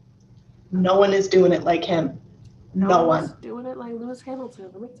 no one is doing it like him. No one's doing it like Lewis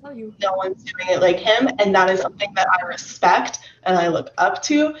Hamilton, let me tell you. No one's doing it like him, and that is something that I respect and I look up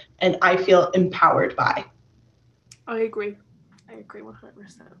to and I feel empowered by. I agree 100%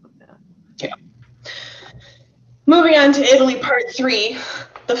 with that. Yeah. Moving on to Italy Part 3,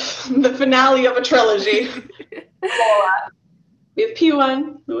 the finale of a trilogy. We have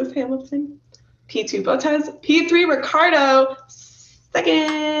P1, Lewis Hamilton, P2, Bottas, P3, Ricciardo,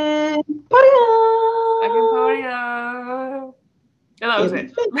 second podium. And that was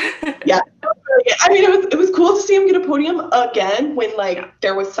it. Yeah. I mean, it was cool to see him get a podium again when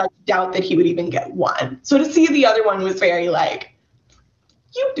there was such doubt that he would even get one. So to see the other one was very like,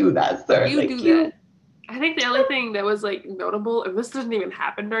 you do that, sir. You do that. I think the only thing that was notable, and this doesn't even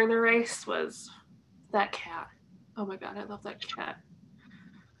happen during the race, was that cat. Oh my god, I love that cat.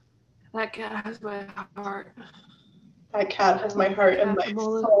 That cat has my heart. That cat has my heart and my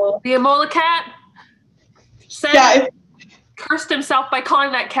soul. The Imola cat cursed himself by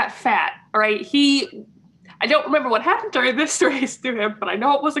calling that cat fat. All right, I don't remember what happened during this race to him, but I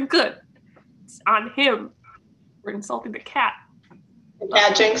know it wasn't good. It's on him for insulting the cat. The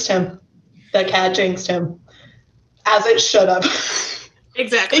cat jinxed him. The cat jinxed him. As it should have.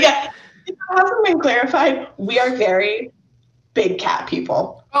 Exactly. Yeah. It hasn't been clarified. We are very big cat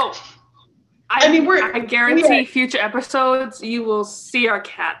people. Oh. I guarantee future episodes you will see our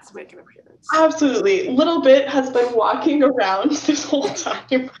cats make an appearance. Absolutely. Little Bit has been walking around this whole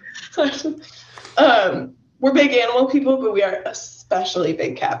time. We're big animal people, but we are especially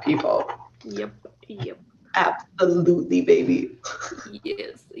big cat people. Yep. Absolutely, baby.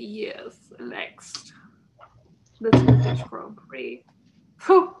 Yes. Next. Let's go to Grand Prix.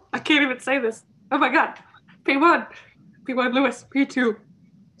 Whew, I can't even say this. Oh my god. P1 Lewis. P2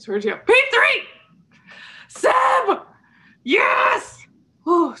 Sergio. P3 Sam. Yes.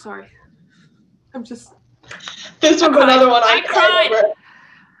 Oh, sorry. I'm just. This was another one I cried.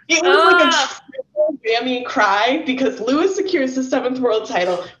 It was like a triple whammy cry because Lewis secures his 7th world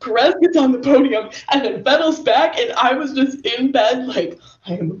title, Perez gets on the podium, and then Vettel's back, and I was just in bed like,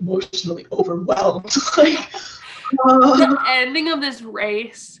 I am emotionally overwhelmed. Like, the ending of this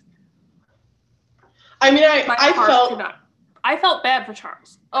race. I mean, I felt bad for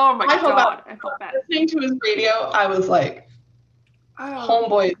Charles. Oh my God, I felt bad. Listening to his radio, I was like,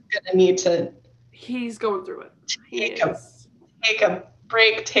 homeboy's gonna need to. He's going through it. Take a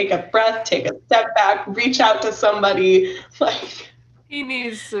break, take a breath, take a step back, reach out to somebody. Like, he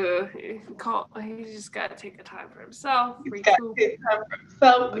needs to call. He just got to take a time for himself. He's got to take time for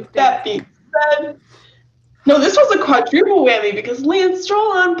himself. With that being said, no, this was a quadruple whammy because Lance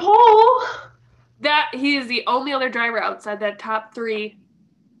Stroll on pole. That he is the only other driver outside that top 3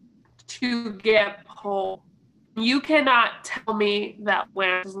 to get pole. You cannot tell me that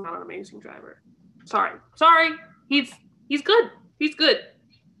Lance is not an amazing driver. Sorry. He's good. He's good.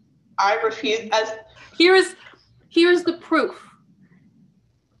 I refuse. Here's the proof.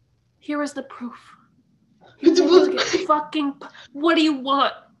 Here is the proof. Fucking. What do you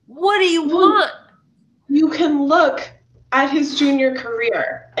want? What do you want? You can look at his junior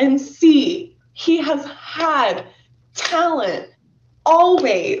career and see he has had talent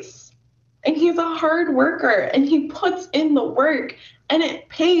always. And he's a hard worker and he puts in the work and it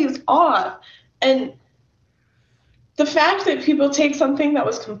pays off. And the fact that people take something that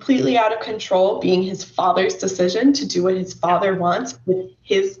was completely out of control, being his father's decision to do what his father wants with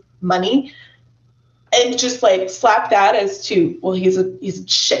his money, and just like slap that as to, well, he's a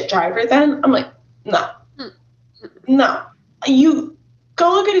shit driver then. I'm like, no. You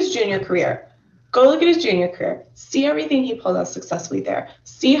go look at his junior career. See everything he pulled out successfully there.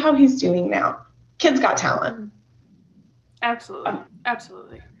 See how he's doing now. Kid's got talent.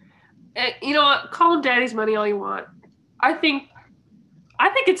 Absolutely. And you know what? Call him daddy's money all you want. I think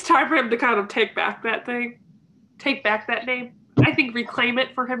it's time for him to kind of take back that thing. Take back that name. I think reclaim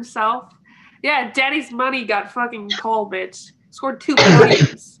it for himself. Yeah, daddy's money got fucking pole, bitch. Scored 2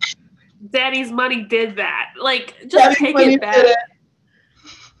 podiums. Daddy's money did that. Like, just daddy's take it back.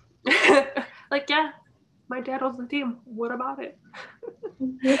 Like, yeah, my dad owns the team. What about it?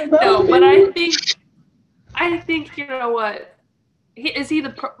 No, but I think you know what? Is he the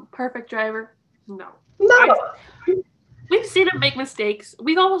perfect driver? No. We've seen him make mistakes.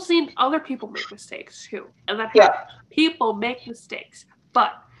 We've also seen other people make mistakes too, and that people make mistakes.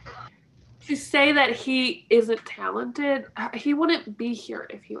 But to say that he isn't talented, he wouldn't be here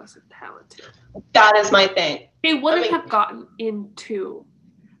if he wasn't talented. That is my thing. He wouldn't have gotten into,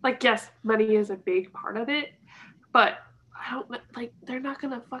 like, yes, money is a big part of it, but I don't like. They're not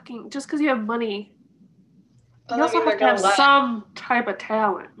gonna fucking just because you have money. You also have to have some type of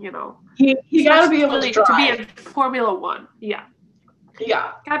talent, you know. He gotta be able to drive. To be in Formula One, yeah.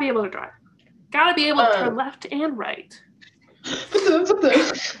 Gotta be able to drive. Gotta be able to turn left and right.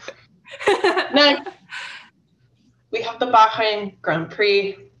 Next, we have the Bahrain Grand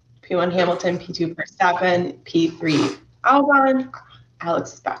Prix. P1 Hamilton, P2 Verstappen, P3 Albon.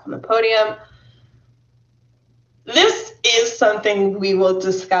 Alex is back on the podium. This is something we will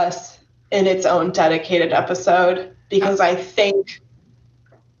discuss in its own dedicated episode because I think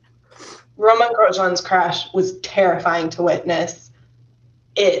Romain Grosjean's crash was terrifying to witness.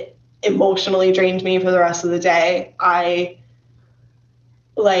 It emotionally drained me for the rest of the day.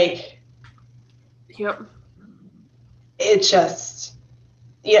 It just,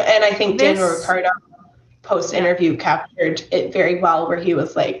 and I think Daniel Ricciardo post-interview captured it very well, where he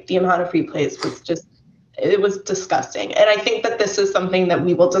was like, the amount of replays was just, it was disgusting. And I think that this is something that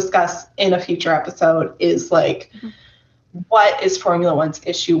we will discuss in a future episode, is like, what is Formula One's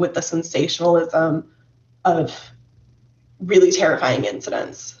issue with the sensationalism of really terrifying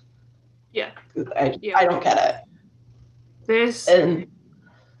incidents? I don't get it.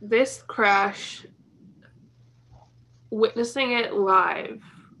 This crash, witnessing it live,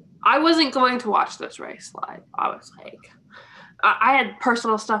 I wasn't going to watch this race live. I was like, I had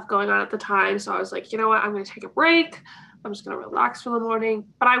personal stuff going on at the time, so I was like, you know what, I'm going to take a break. I'm just going to relax for the morning.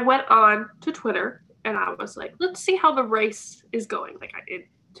 But I went on to Twitter, and I was like, let's see how the race is going. Like, I did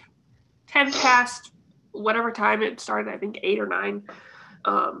 10 past whatever time it started, I think 8 or 9.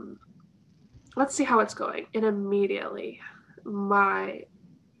 Let's see how it's going. And immediately, my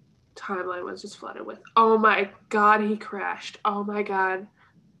timeline was just flooded with, oh my God, he crashed. Oh my God,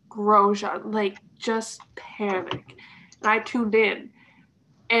 Grosjean. Like, just panic. And I tuned in,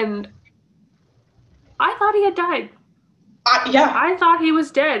 and I thought he had died. I thought he was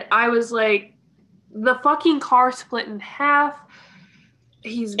dead. I was like, the fucking car split in half.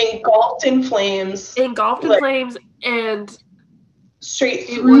 He's engulfed in flames. And straight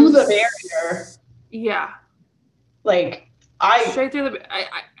through the barrier. Yeah. Like, straight through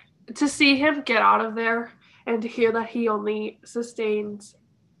to see him get out of there and to hear that he only sustains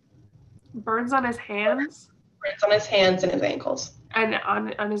burns on his hands. Burns on his hands and his ankles. And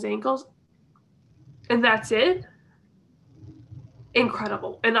on his ankles. And that's it.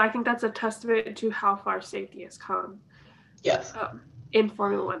 Incredible. And I think that's a testament to how far safety has come. Yes. In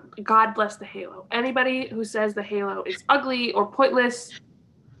Formula One. God bless the halo. Anybody who says the halo is ugly or pointless,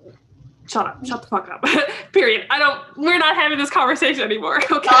 shut up. Shut the fuck up. Period. We're not having this conversation anymore.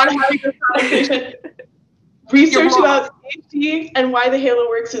 Okay. Not having this conversation. Research about safety and why the halo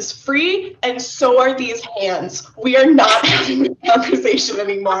works is free, and so are these hands. We are not having this conversation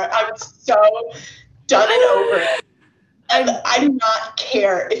anymore. I'm so done and over it. And I do not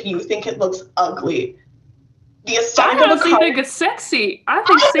care if you think it looks ugly. The aesthetic I of a car. think it's sexy. I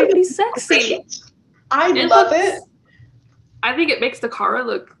think safety's sexy. I love it. I think it makes the car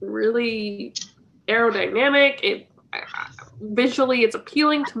look really aerodynamic. Visually, it's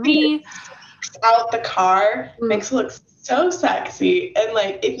appealing to me. Out the car makes it look so sexy. And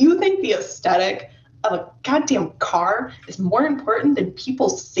like, if you think the aesthetic of a goddamn car is more important than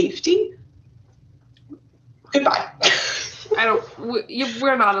people's safety, goodbye.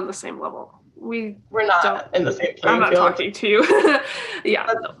 We're not on the same level. We're not in the same I'm not talking to you.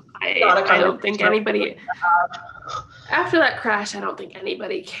 Yeah, no, I don't think anybody. After that crash, I don't think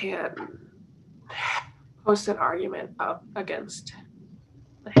anybody can post an argument up against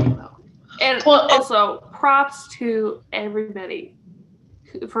the halo. And also, props to everybody,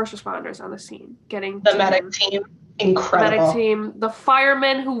 first responders on the scene, getting the medic team, incredible. The medic team, the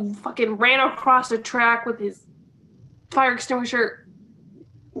fireman who fucking ran across the track with his fire extinguisher.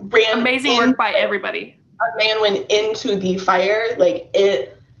 Amazing work by everybody. A man went into the fire,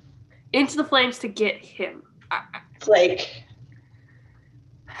 into the flames to get him. I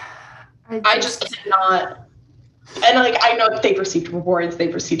just cannot. And I know they've received rewards,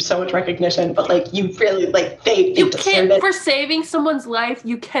 they've received so much recognition, but you really they can't, for saving someone's life,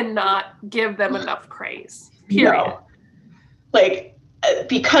 you cannot give them enough praise. Period. No.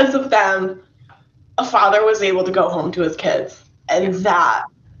 Because of them, a father was able to go home to his kids, and that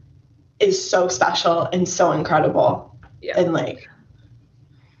is so special and so incredible. Yeah. And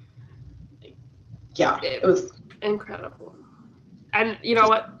it was incredible. And you know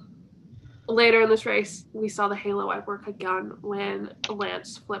what? Later in this race, we saw the halo at work again when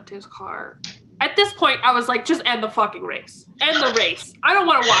Lance flipped his car. At this point, I was like, just end the fucking race. End the race. I don't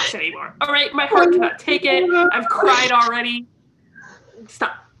want to watch anymore. All right? My heart cannot take it. I've cried already.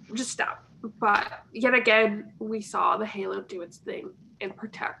 Stop. Just stop. But yet again, we saw the halo do its thing and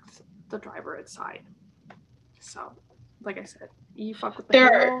protect the driver inside. So, like I said, you fuck with the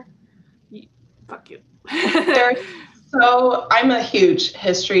halo, fuck you. So I'm a huge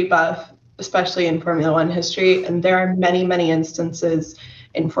history buff, especially in Formula One history, and there are many, many instances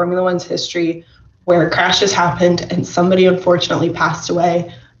in Formula One's history where crashes happened and somebody unfortunately passed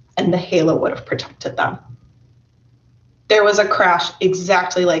away and the halo would have protected them. There was a crash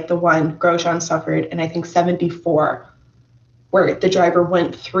exactly like the one Grosjean suffered in, I think, 1974, where the driver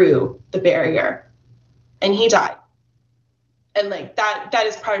went through the barrier and he died. And that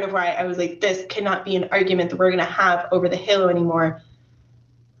is part of why I was like, this cannot be an argument that we're going to have over the halo anymore,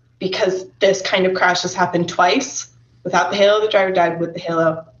 because this kind of crash has happened twice. Without the halo, the driver died. With the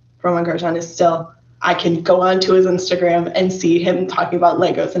halo, Romain Grosjean is still, I can go onto his Instagram and see him talking about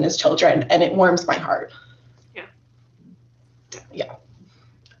Legos and his children, and it warms my heart. Yeah.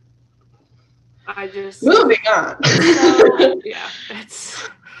 Moving on.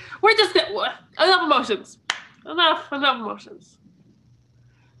 We're just enough emotions. Enough emotions.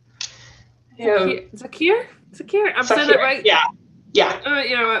 Zakir? I'm saying that right? Yeah.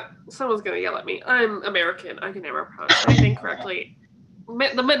 You know what? Someone's gonna yell at me. I'm American. I can never pronounce anything correctly.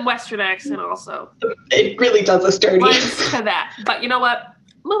 The Midwestern accent also. It really does us dirty. Lines to that. But you know what?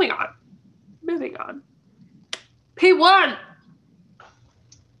 Moving on. P1.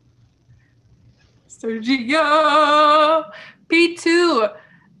 Sergio. P2.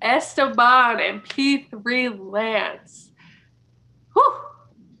 Esteban. And P3. Lance. Whew.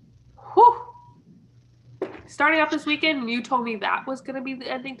 Starting off this weekend, you told me that was going to be the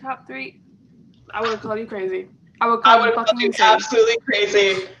ending top three. I would have called you crazy. I would have called you absolutely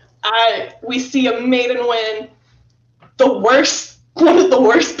crazy. We see a maiden win. One of the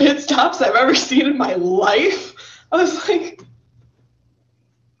worst pit stops I've ever seen in my life. I was like,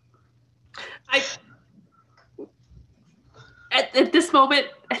 at this moment,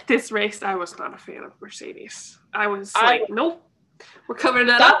 at this race, I was not a fan of Mercedes. I was nope. We're covering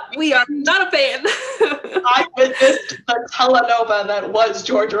that up. We are not a fan. I witnessed the telenova that was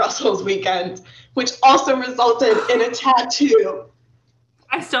George Russell's weekend, which also resulted in a tattoo.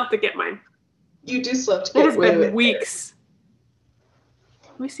 I still have to get mine. You do still have to get it. It has been weeks.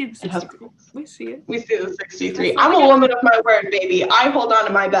 We see the 63. We see it. We see the 63. I'm a woman of my word, baby. I hold on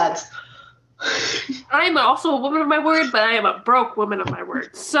to my bets. I'm also a woman of my word, but I am a broke woman of my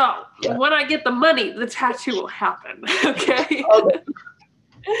word. So when I get the money, the tattoo will happen. Okay.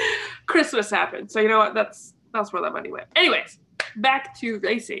 Christmas happened. So you know what? That's where that money went. Anyways, back to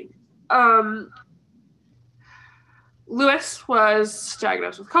racing. Lewis was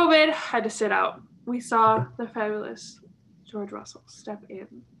diagnosed with COVID, had to sit out. We saw the fabulous George Russell step in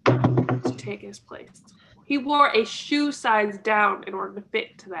to take his place. He wore a shoe size down in order to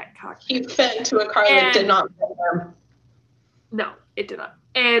fit to that cockpit. He fit into a car that did not fit him. No, it did not.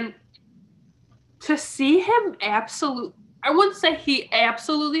 And to see him I wouldn't say he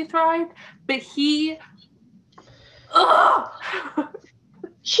absolutely thrived, but he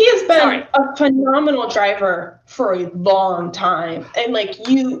he has been a phenomenal driver for a long time. And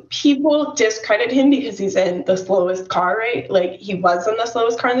people discredit him because he's in the slowest car, right? Like he was in the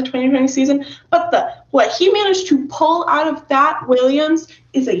slowest car in the 2020 season. But what he managed to pull out of that Williams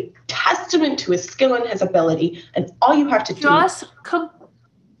is a testament to his skill and his ability. And all you have to do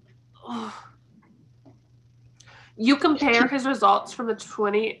you compare his results from the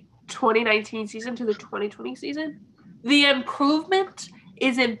 2019 season to the 2020 season, the improvement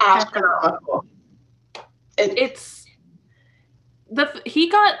is impeccable. He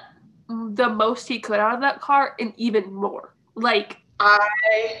got the most he could out of that car and even more.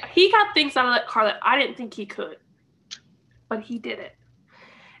 He got things out of that car that I didn't think he could, but he did it.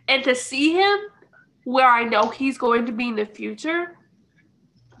 And to see him where I know he's going to be in the future,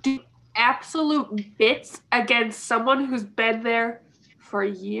 do absolute bits against someone who's been there for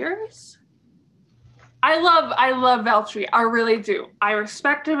years. I love Valtteri. I really do. I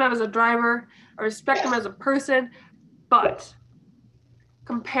respect him as a driver. I respect him as a person. But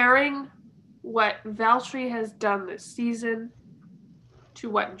comparing what Valtteri has done this season to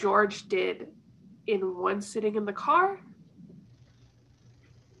what George did in one sitting in the car,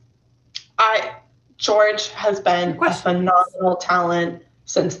 George has been a phenomenal talent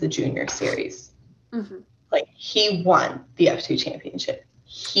since the junior series. Mm-hmm. He won the F2 championship.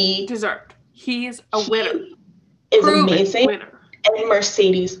 He deserved. He's a winner. Is amazing. Winner. And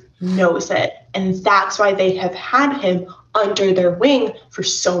Mercedes knows it. And that's why they have had him under their wing for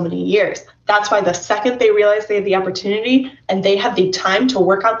so many years. That's why the second they realized they had the opportunity and they had the time to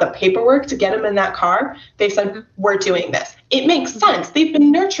work out the paperwork to get him in that car, they said, we're doing this. It makes sense. They've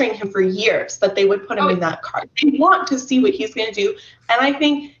been nurturing him for years that they would put him in that car. They want to see what he's going to do. And I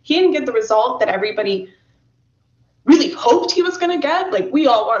think he didn't get the result that everybody really hoped he was going to get. We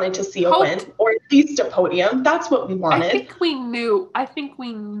all wanted to see a win or at least a podium. That's what we wanted. I think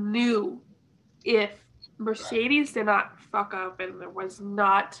we knew if Mercedes did not fuck up and there was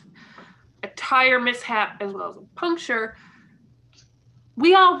not a tire mishap as well as a puncture,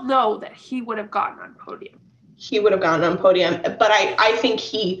 we all know that he would have gotten on podium. He would have gotten on podium. But I think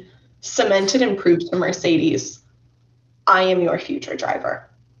he cemented and proved to Mercedes, I am your future driver.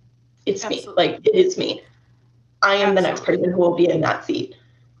 It's Absolutely. Me. It is me. I am the next person who will be in that seat.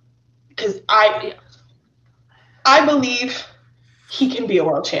 Because I believe he can be a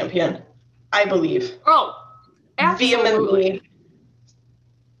world champion. I believe. Oh, absolutely. Vehemently.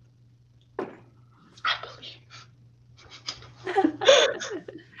 I believe.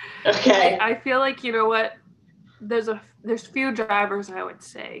 Okay. I feel like, you know what? There's few drivers I would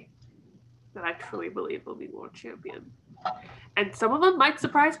say that I truly believe will be world champion. And some of them might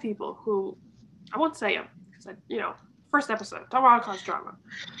surprise people who, I won't say them. First episode, don't want to cause drama.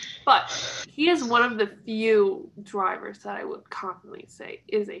 But he is one of the few drivers that I would confidently say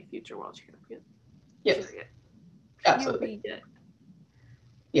is a future world champion. Yes. Period. Absolutely.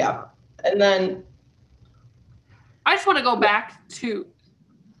 Yeah. And then I just want to go back to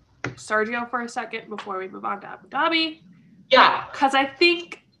Sergio for a second before we move on to Abu Dhabi. Yeah. Because I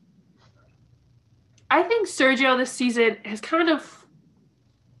think Sergio this season has kind of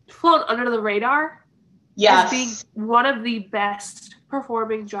flown under the radar. Yes. As being one of the best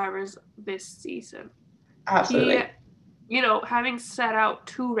performing drivers this season. Absolutely. He, having set out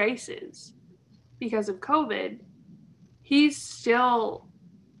 2 races because of COVID, he's still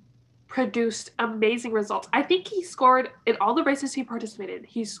produced amazing results. I think he scored in all the races he participated in,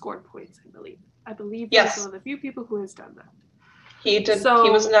 he scored points, I believe yes. he's one of the few people who has done that. He did. So, he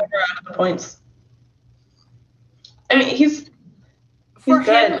was never out of the points. I mean, he's for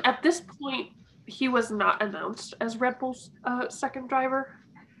good. him at this point, he was not announced as Red Bull's second driver.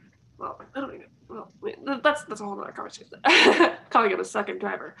 Well, I don't even. Well, that's a whole other conversation. Calling him a second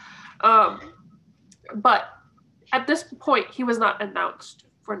driver, but at this point, he was not announced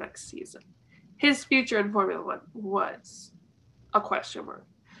for next season. His future in Formula One was a question mark,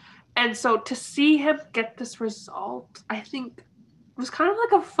 and so to see him get this result, I think was kind of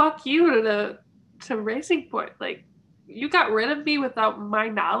like a fuck you to Racing Point. Like, you got rid of me without my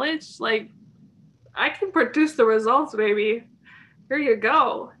knowledge. Like, I can produce the results, baby. Here you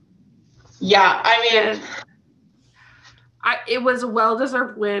go. Yeah, I mean, it was a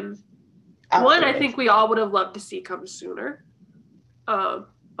well-deserved win. Absolutely. One, I think we all would have loved to see come sooner,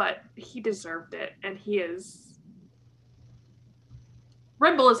 but he deserved it, and he is.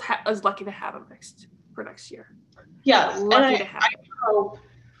 Red Bull is lucky to have him for next year. Yes, lucky to have him. I hope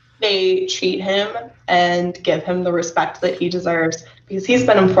they treat him and give him the respect that he deserves, because he's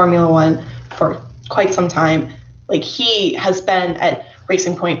been in Formula One for quite some time. Like, he has been at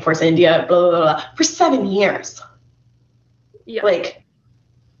Racing Point, Force India, blah, blah, blah, for 7 years. Yeah. Like,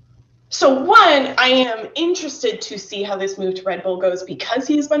 so one, I am interested to see how this move to Red Bull goes, because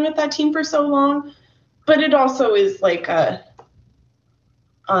he's been with that team for so long. But it also is like a,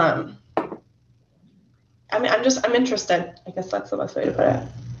 I'm interested. I guess that's the best way to put it.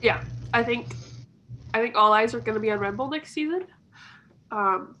 Yeah, I think all eyes are going to be on Red Bull next season,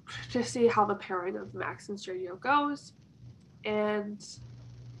 to see how the pairing of Max and Sergio goes, and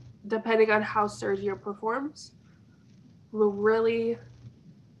depending on how Sergio performs, will really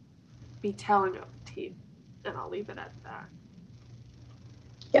be telling of the team, and I'll leave it at that.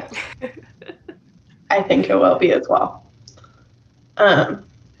 Yeah, I think it will be as well.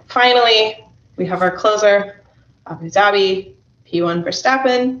 Finally, we have our closer, Abu Dhabi, P1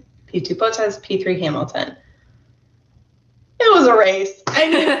 Verstappen, P2 Bottas, P3 Hamilton. It was a race. I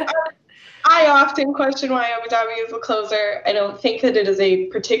mean, I often question why Abu Dhabi is a closer. I don't think that it is a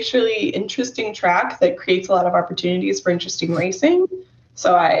particularly interesting track that creates a lot of opportunities for interesting racing.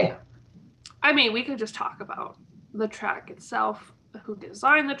 So I mean, we could just talk about the track itself, who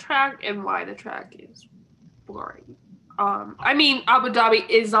designed the track, and why the track is boring. I mean, Abu Dhabi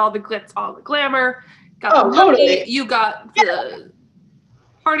is all the glitz, all the glamour. Got the totally. You got the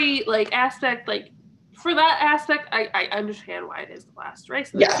party aspect. Like, for that aspect, I understand why it is the last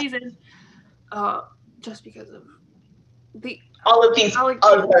race of the season. Just because of all of these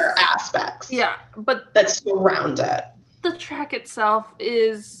other aspects. Yeah, but that surround it. The track itself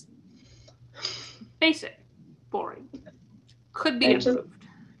is basic, boring. Could be improved.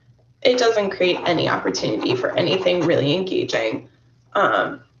 It doesn't create any opportunity for anything really engaging.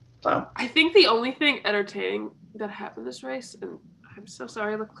 So I think the only thing entertaining that happened this race, and I'm so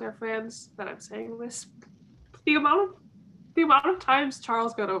sorry, Leclerc fans, that I'm saying this, the amount of times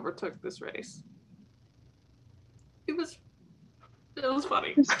Charles got overtook this race. It was funny.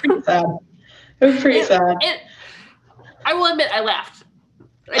 It was pretty sad. It was pretty sad. I will admit, I laughed.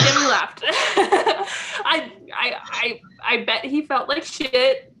 I definitely laughed. I bet he felt like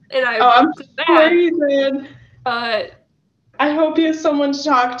shit. And I'm sorry, man. I hope he has someone to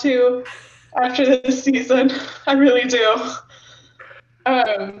talk to after this season. I really do.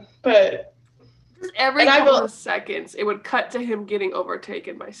 But just every couple of seconds, it would cut to him getting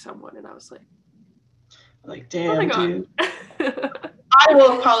overtaken by someone, and I was like, damn, dude. I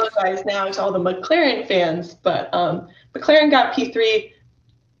will apologize now to all the McLaren fans, but McLaren got P3.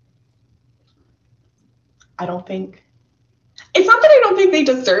 It's not that I don't think they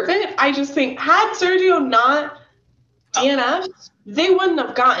deserve it. I just think, had Sergio not DNF'd, they wouldn't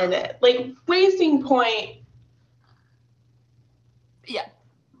have gotten it. Like, Racing Point. Yeah.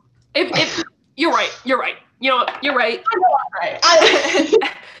 If you're right. You know what? You're right. I know I'm right.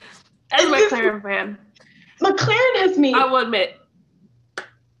 As a McLaren fan, McLaren has made, I will admit,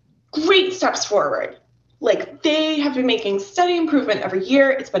 great steps forward. Like, they have been making steady improvement every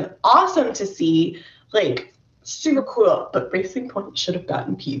year. It's been awesome to see. Like, super cool. But Racing Point should have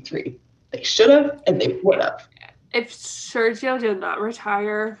gotten P3. They should have, and they would have. If Sergio did not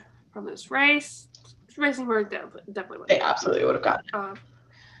retire from this race, Racing Point definitely would. They absolutely would have gotten it.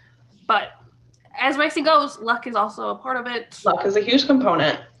 But as racing goes, luck is also a part of it. Luck is a huge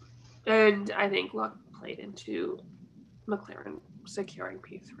component. And I think luck played into McLaren securing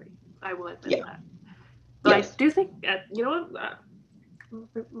P3. I will admit that. But I do think, you know what,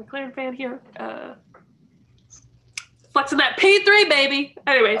 McLaren fan here, flexing that P3, baby.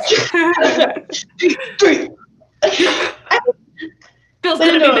 Anyways. P3. Bill's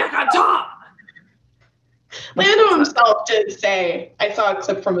going to be back on top. Lando himself did say, I saw a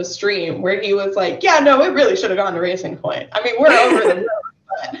clip from a stream where he was like, yeah, no, it really should have gone to Racing Point. I mean, we're over the road,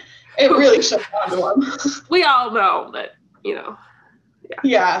 but It really shook onto them. We all know that,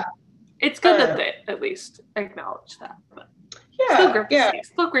 Yeah. It's good that they at least acknowledge that. But yeah.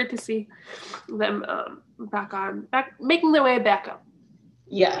 Still great to see them back making their way back up.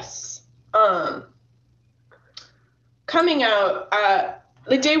 Yes. Coming out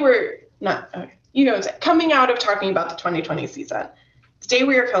the day coming out of talking about the 2020 season. The day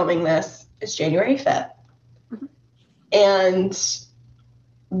we are filming this is January 5th. Mm-hmm. And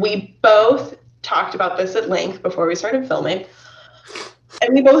we both talked about this at length before we started filming.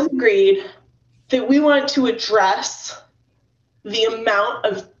 And we both agreed that we want to address the amount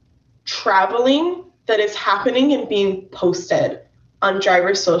of traveling that is happening and being posted on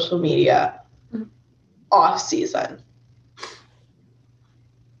drivers' social media off season.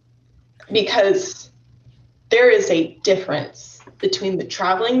 Because there is a difference between the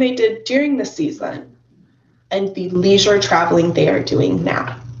traveling they did during the season and the leisure traveling they are doing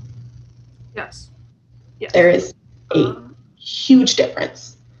now. Yes. There is a huge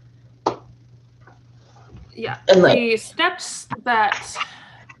difference. Yeah. The steps that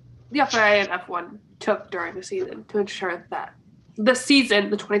the FIA and F1 took during the season to ensure that the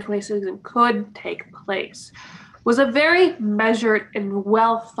 2020 season could take place was a very measured and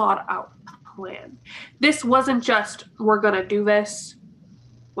well thought out plan. This wasn't just, we're going to do this,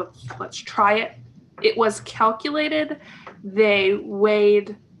 let's try it. It was calculated. They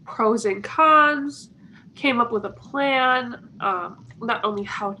weighed pros and cons, came up with a plan, not only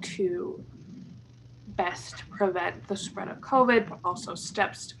how to best prevent the spread of COVID, but also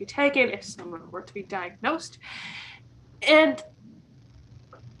steps to be taken if someone were to be diagnosed. And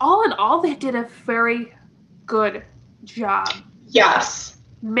all in all, they did a very good job. Yes.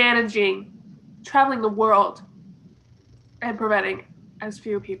 Managing, traveling the world, and preventing as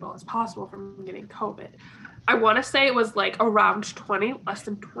few people as possible from getting COVID. I want to say it was like around 20, less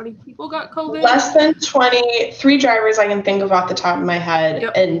than 20 people got COVID. Less than 20, 3 drivers I can think of off the top of my head,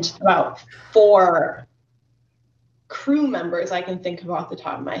 and about 4 crew members I can think of off the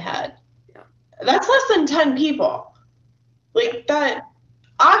top of my head. Yeah. That's less than 10 people. Like that,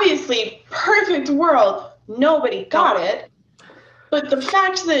 obviously, perfect world, nobody got it. But the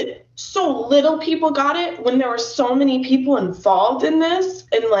fact that so little people got it when there were so many people involved in this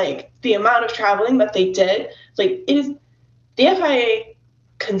and like the amount of traveling that they did, like it is, the FIA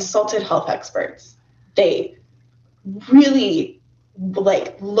consulted health experts. They really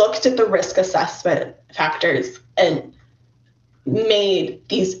like looked at the risk assessment factors and made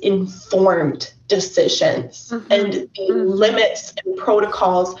these informed decisions, and the limits and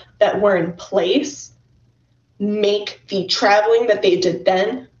protocols that were in place make the traveling that they did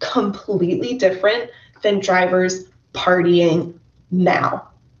then completely different than drivers partying now.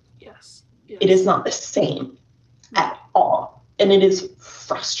 Yes. It is not the same at all. And it is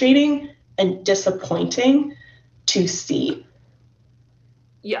frustrating and disappointing to see.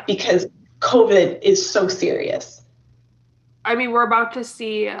 Yeah. Because COVID is so serious. I mean,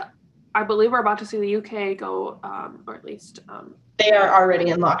 I believe we're about to see the UK go, or at least... they are already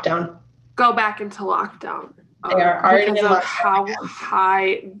in lockdown. Go back into lockdown. They are already because of how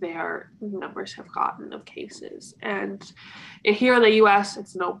high their numbers have gotten of cases. And here in the US,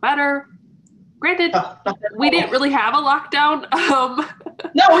 it's no better. Granted, we didn't really have a lockdown.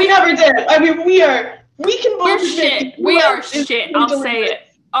 No, we never did. I mean, we can both shit. We are shit. I'll say it.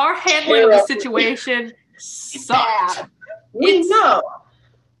 Our handling of the situation sucked. We know.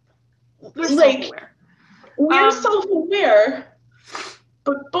 We're self-aware. We're self-aware,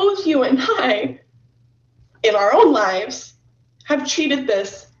 but both you and I, in our own lives, have treated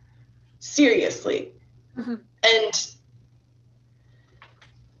this seriously. And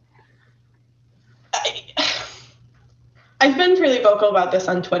I've been really vocal about this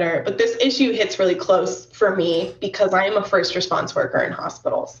on Twitter, but this issue hits really close for me because I am a first response worker in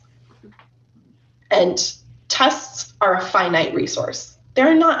hospitals. And tests are a finite resource. There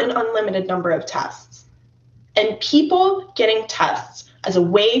are not an unlimited number of tests. And people getting tests as a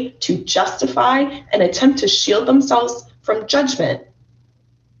way to justify and attempt to shield themselves from judgment,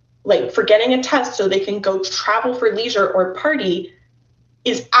 like for getting a test so they can go travel for leisure or party,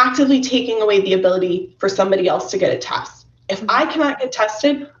 is actively taking away the ability for somebody else to get a test. If I cannot get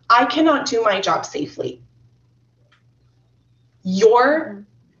tested, I cannot do my job safely. You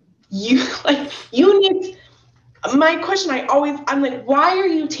need, my question I'm like, why are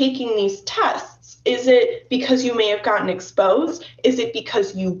you taking these tests? Is it because you may have gotten exposed? Is it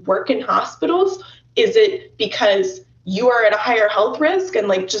because you work in hospitals? Is it because you are at a higher health risk and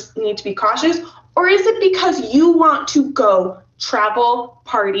like just need to be cautious? Or is it because you want to go travel,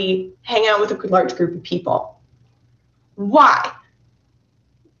 party, hang out with a large group of people? Why?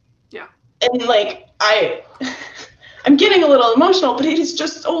 Yeah. And like I'm getting a little emotional, but it is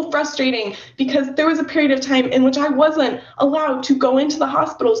just so frustrating because there was a period of time in which I wasn't allowed to go into the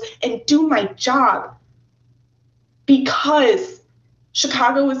hospitals and do my job because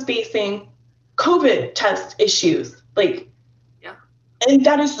Chicago was facing COVID test issues. Like, Yeah. and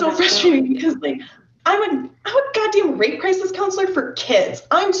that is so frustrating because like I'm a goddamn rape crisis counselor for kids.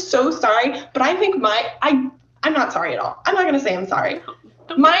 I'm so sorry, but I think I'm not sorry at all. I'm not gonna say I'm sorry.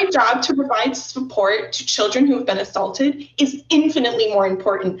 My job to provide support to children who have been assaulted is infinitely more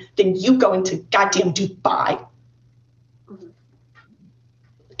important than you going to goddamn Dubai. Mm-hmm.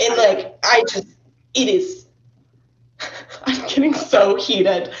 And like, it is, I'm getting so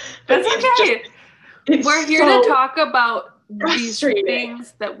heated. That's okay. We're here to talk about these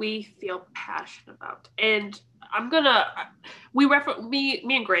things that we feel passionate about. And me and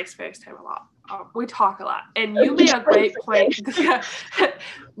Grace FaceTime a lot. We talk a lot. And you made a great point.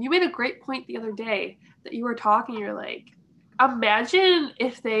 You made a great point the other day that you were talking. You're like, imagine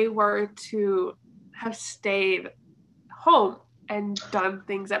if they were to have stayed home and done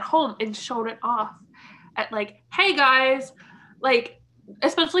things at home and shown it off at like, hey guys, like,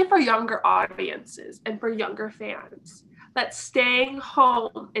 especially for younger audiences and for younger fans, that staying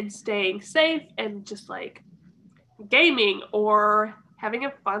home and staying safe and just like gaming or having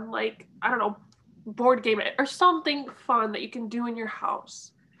a fun, like, I don't know, board game or something fun that you can do in your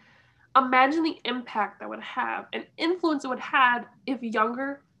house. Imagine the impact that would have and influence it would have if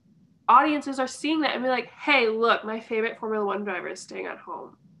younger audiences are seeing that and be like, hey, look, my favorite Formula One driver is staying at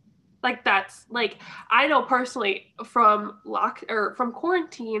home. Like, that's like, I know personally from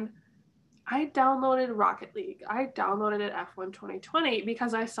quarantine, I downloaded Rocket League. I downloaded it F1 2020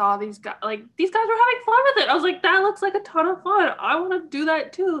 because I saw these guys were having fun with it. I was like, that looks like a ton of fun. I want to do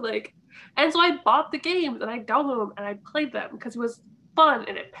that too. Like, and so I bought the games and I downloaded them and I played them because it was fun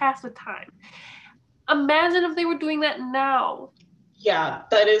and it passed the time. Imagine if they were doing that now. Yeah,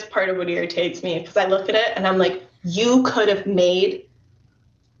 that is part of what irritates me because I look at it and I'm like, you could have made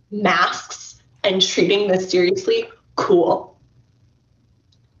masks and treating this seriously cool.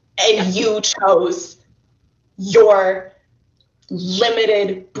 And you chose your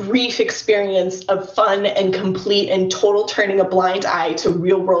limited, brief experience of fun and complete and total turning a blind eye to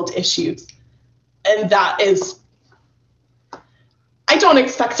real world issues. And that is, I don't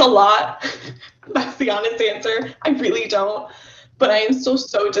expect a lot. That's the honest answer. I really don't. But I am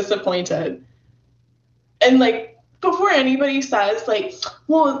so disappointed. And like, before anybody says like,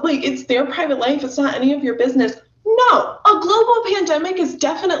 well, like it's their private life, it's not any of your business. No, a global pandemic is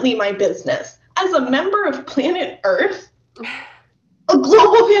definitely my business. As a member of planet Earth, a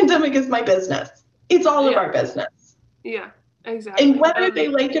global pandemic is my business. It's all of our business. Yeah, exactly. And whether they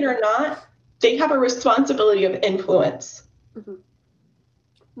like it or not, they have a responsibility of influence. Mm-hmm.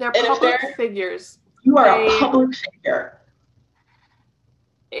 They're public figures. You are a public figure.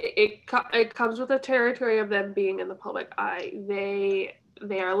 It comes with the territory of them being in the public eye.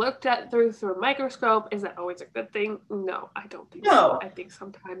 They are looked at through a microscope. Is that always a good thing? No, I don't think so. I think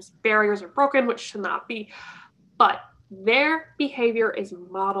sometimes barriers are broken, which should not be. But their behavior is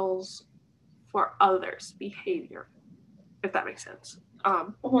models for others' behavior, if that makes sense.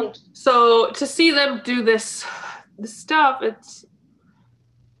 So to see them do this stuff,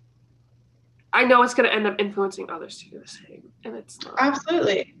 I know it's going to end up influencing others to do the same, and it's not.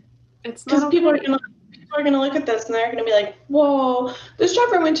 Absolutely. It's not okay. People are going to look at this and they're going to be like, whoa, this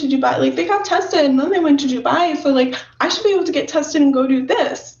driver went to Dubai. Like, they got tested and then they went to Dubai. So, like, I should be able to get tested and go do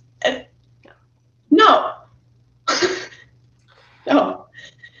this. And no. No.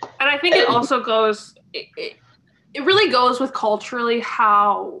 And I think it also goes, it really goes with culturally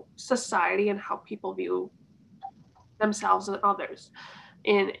how society and how people view themselves and others.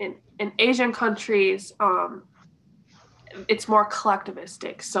 In Asian countries, it's more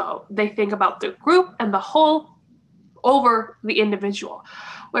collectivistic. So they think about the group and the whole over the individual.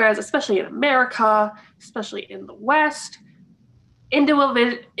 Whereas, especially in America, especially in the West,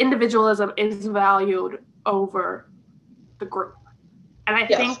 individualism is valued over the group. And I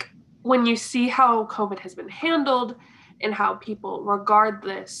think when you see how COVID has been handled and how people regard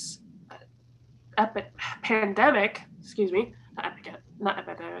this pandemic, not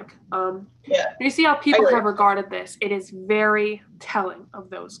epidemic. You see how people have regarded this. It is very telling of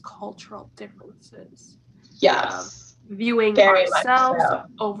those cultural differences. Yes. Viewing ourselves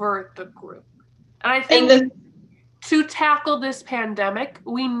over the group. And I think to tackle this pandemic,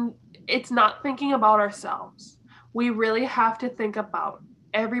 it's not thinking about ourselves. We really have to think about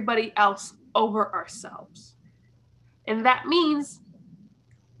everybody else over ourselves. And that means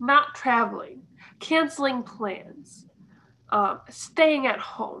not traveling, canceling plans, staying at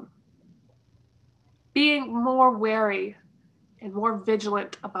home, being more wary and more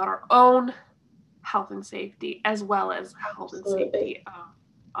vigilant about our own health and safety, as well as health and safety of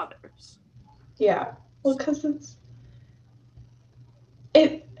others. Yeah. Well, because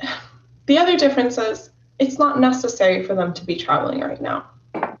the other difference is it's not necessary for them to be traveling right now.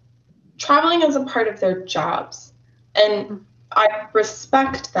 Traveling is a part of their jobs, and I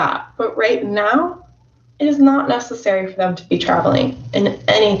respect that. But right now, it is not necessary for them to be traveling in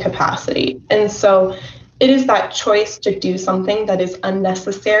any capacity. And so it is that choice to do something that is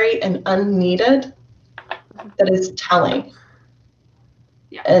unnecessary and unneeded that is telling.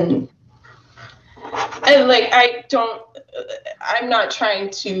 Yeah. And like, I'm not trying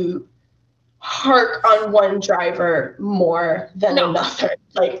to hark on one driver more than another.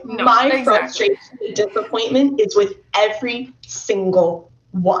 Like, my frustration and disappointment is with every single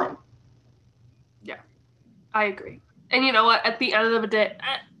one. Yeah, I agree. And you know what? At the end of the day,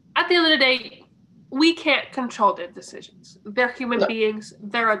 we can't control their decisions. They're human beings.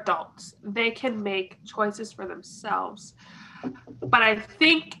 They're adults. They can make choices for themselves. But I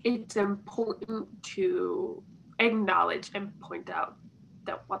think it's important to acknowledge and point out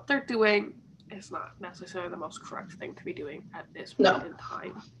that what they're doing is not necessarily the most correct thing to be doing at this point in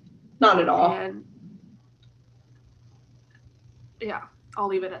time. Not at all. And yeah, I'll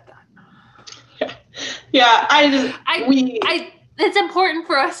leave it at that. Yeah, it's important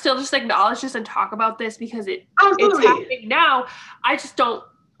for us to just acknowledge this and talk about this because it's happening now. I just don't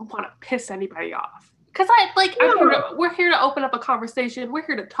want to piss anybody off. Because we're here to open up a conversation. We're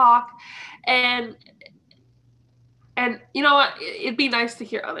here to talk, and you know what? It'd be nice to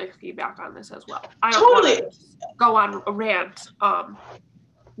hear other feedback on this as well. I don't want to go on a rant,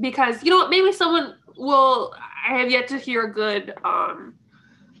 because you know what? Maybe someone will. I have yet to hear a good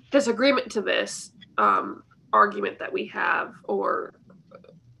disagreement to this argument that we have, or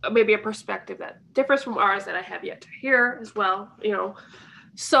maybe a perspective that differs from ours that I have yet to hear as well. You know,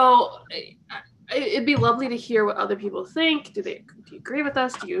 so. It'd be lovely to hear what other people think. Do you agree with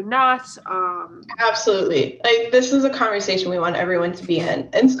us? Do you not? Absolutely. Like, this is a conversation we want everyone to be in.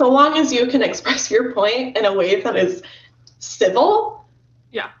 And so long as you can express your point in a way that is civil,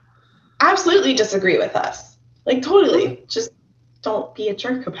 absolutely disagree with us. Like, totally. Just don't be a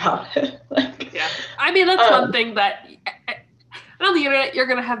jerk about it. I mean, that's one thing that on the internet, you're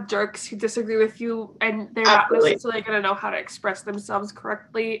going to have jerks who disagree with you, and they're not necessarily going to know how to express themselves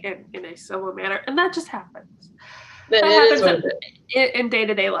correctly in a civil manner, and that just happens. That happens in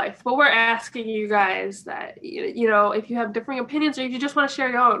day-to-day life. But we're asking you guys that, you know, if you have differing opinions or if you just want to share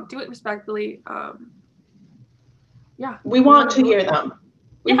your own, do it respectfully. We want to hear them.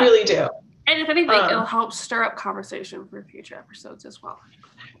 We really do. And if anything, it'll help stir up conversation for future episodes as well.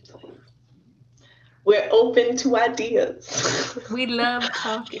 We're open to ideas. We love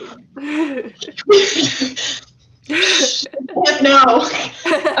talking. No.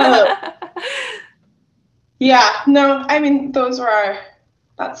 I mean, that's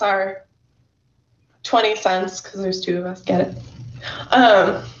our 20 cents, because there's two of us, get it?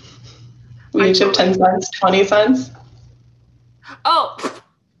 We each have 10 cents, 20 cents. Oh.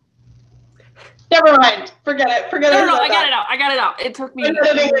 Never mind. Forget it. No, I got it out. It took me.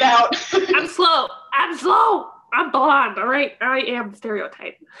 Editing it out. I'm slow. I'm blonde. All right. I am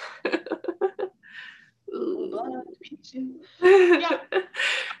stereotype. Blonde. Yeah. I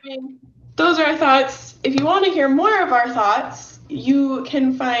mean, those are our thoughts. If you want to hear more of our thoughts, you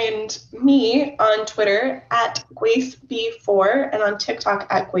can find me on Twitter at GwaceB4 and on TikTok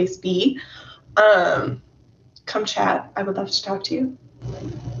at GwaceB. Come chat. I would love to talk to you.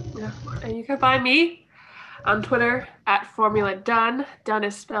 Yeah. And you can find me on Twitter at Formula Dun. Dun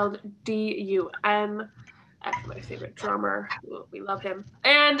is spelled D-U-N. Actually, my favorite drummer. We love him.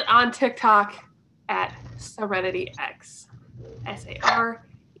 And on TikTok at SerenityX. SARENIITYX.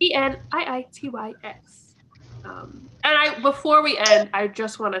 And before we end, I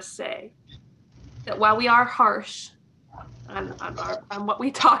just want to say that while we are harsh on what we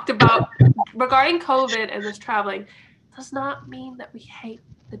talked about regarding COVID and this traveling, does not mean that we hate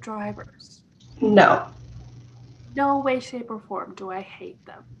the drivers. No. No way, shape, or form do I hate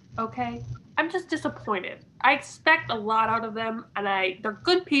them. Okay? I'm just disappointed. I expect a lot out of them, and they're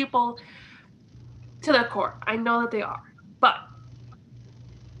good people to their core. I know that they are. But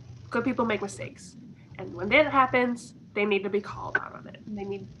good people make mistakes. And when that happens, they need to be called out on it. And they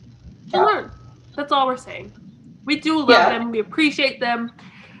need to learn. That's all we're saying. We do love them. We appreciate them.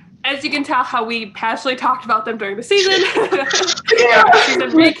 As you can tell how we passionately talked about them during the season. Season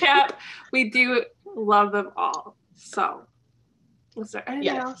recap. We do love them all. So, is there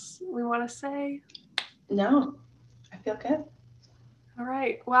anything else we want to say? No. I feel good. All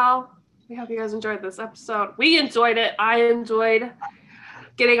right. Well, We hope you guys enjoyed this episode. We enjoyed it. I enjoyed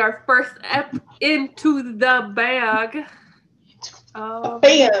getting our first ep into the bag.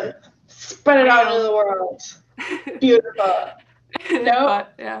 Bam! Spread it out into the world. Beautiful. No.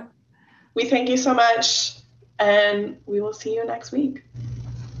 But yeah. We thank you so much, and we will see you next week.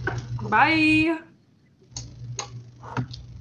 Bye.